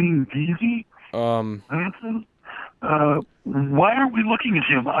Skinner between Vesey, Hansen. Why aren't we looking at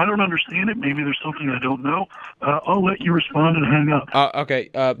him? I don't understand it. Maybe there's something I don't know. I'll let you respond and hang up. Okay,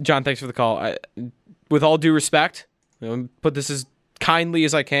 John, thanks for the call. With all due respect, put this as kindly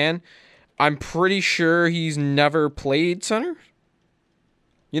as I can, I'm pretty sure he's never played center.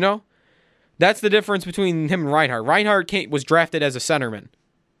 You know? That's the difference between him and Reinhart. Reinhart was drafted as a centerman.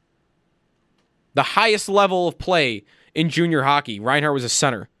 The highest level of play in junior hockey, Reinhart was a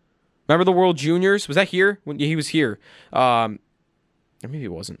center. Remember the World Juniors? Was that here? When he was here. Or maybe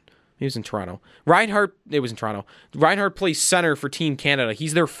it wasn't. He was in Toronto. It was in Toronto. Reinhart plays center for Team Canada.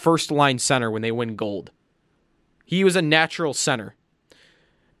 He's their first-line center when they win gold. He was a natural center.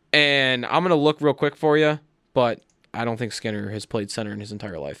 And I'm going to look real quick for you, but I don't think Skinner has played center in his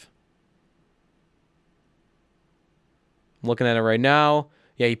entire life. I'm looking at it right now.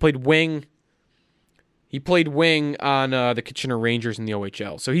 Yeah, he played wing. He played wing on the Kitchener Rangers in the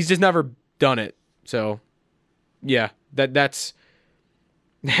OHL. So he's just never done it. So, yeah, that's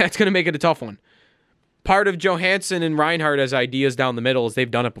going to make it a tough one. part of Johansson and Reinhart ideas down the middle is they've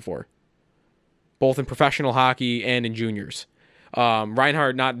done it before, both in professional hockey and in juniors.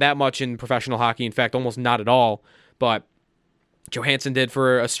 Reinhart, not that much in professional hockey. In fact, almost not at all. But Johansson did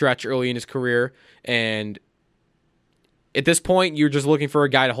for a stretch early in his career. And at this point, you're just looking for a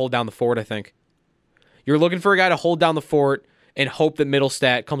guy to hold down the fort, I think. You're looking for a guy to hold down the fort and hope that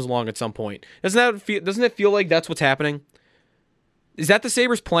Middlestat comes along at some point. Doesn't it feel like that's what's happening? Is that the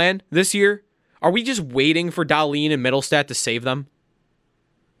Sabres' plan this year? Are we just waiting for Dahlin and Middlestat to save them?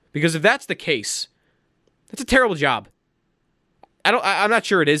 Because if that's the case, that's a terrible job. I'm not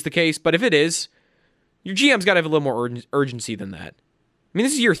sure it is the case, but if it is, your GM's got to have a little more urgency than that. I mean,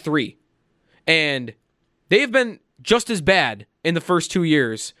 this is year 3, and they have been just as bad in the first 2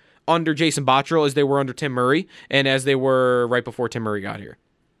 years under Jason Botterill as they were under Tim Murray and as they were right before Tim Murray got here.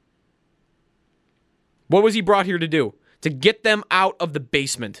 What was he brought here to do? To get them out of the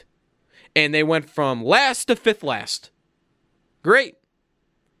basement. And they went from last to 5th last. Great.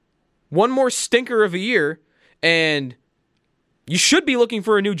 One more stinker of a year, and you should be looking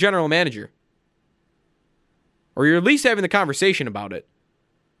for a new general manager. Or you're at least having the conversation about it.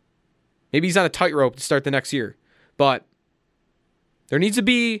 Maybe he's on a tightrope to start the next year. But there needs to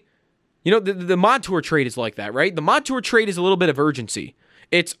be, the Montour trade is like that, right? The Montour trade is a little bit of urgency.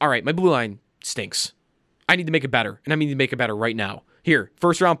 It's, all right, my blue line stinks. I need to make it better, and I need to make it better right now. Here,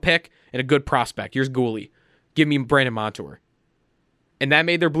 first-round pick and a good prospect. Here's Gooley. Give me Brandon Montour. And that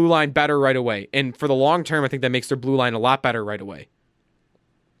made their blue line better right away. And for the long term, I think that makes their blue line a lot better right away.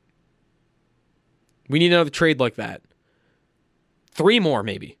 We need another trade like that. 3 more,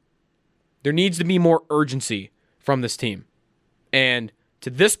 maybe. There needs to be more urgency from this team. And to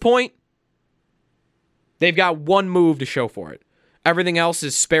this point, they've got one move to show for it. Everything else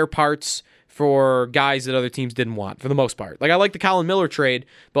is spare parts for guys that other teams didn't want, for the most part. Like, I like the Colin Miller trade,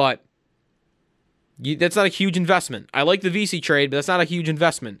 but that's not a huge investment. I like the VC trade, but that's not a huge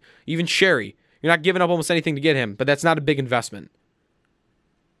investment. Even Sherry, you're not giving up almost anything to get him, but that's not a big investment.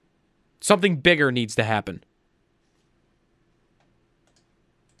 Something bigger needs to happen.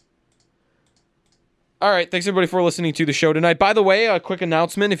 All right, thanks everybody for listening to the show tonight. By the way, a quick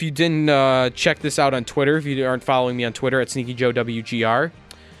announcement. If you didn't check this out on Twitter, if you aren't following me on Twitter at SneakyJoeWGR,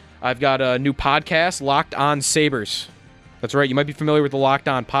 I've got a new podcast, Locked On Sabres. That's right, you might be familiar with the Locked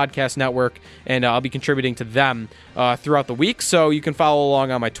On Podcast Network, and I'll be contributing to them throughout the week, so you can follow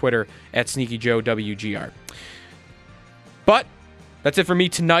along on my Twitter at SneakyJoeWGR. But that's it for me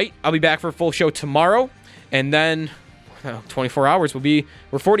tonight. I'll be back for a full show tomorrow, and then 24 hours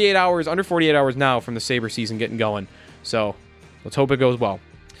we're 48 hours, under 48 hours now from the Sabre season getting going. So let's hope it goes well.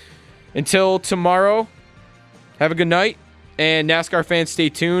 Until tomorrow, have a good night. And NASCAR fans, stay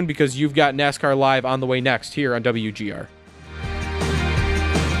tuned because you've got NASCAR Live on the way next here on WGR.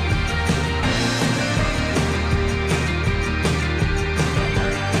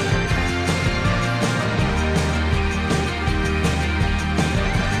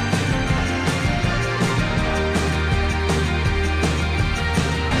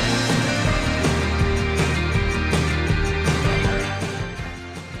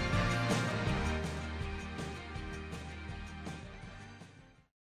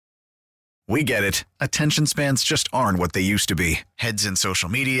 We get it. Attention spans just aren't what they used to be. Heads in social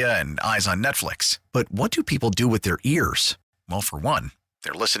media and eyes on Netflix. But what do people do with their ears? Well, for one,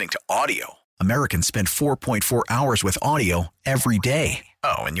 they're listening to audio. Americans spend 4.4 hours with audio every day.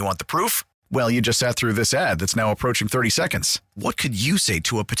 Oh, and you want the proof? Well, you just sat through this ad that's now approaching 30 seconds. What could you say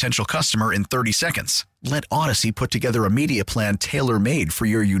to a potential customer in 30 seconds? Let Odyssey put together a media plan tailor-made for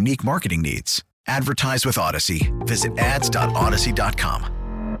your unique marketing needs. Advertise with Odyssey. Visit ads.odyssey.com.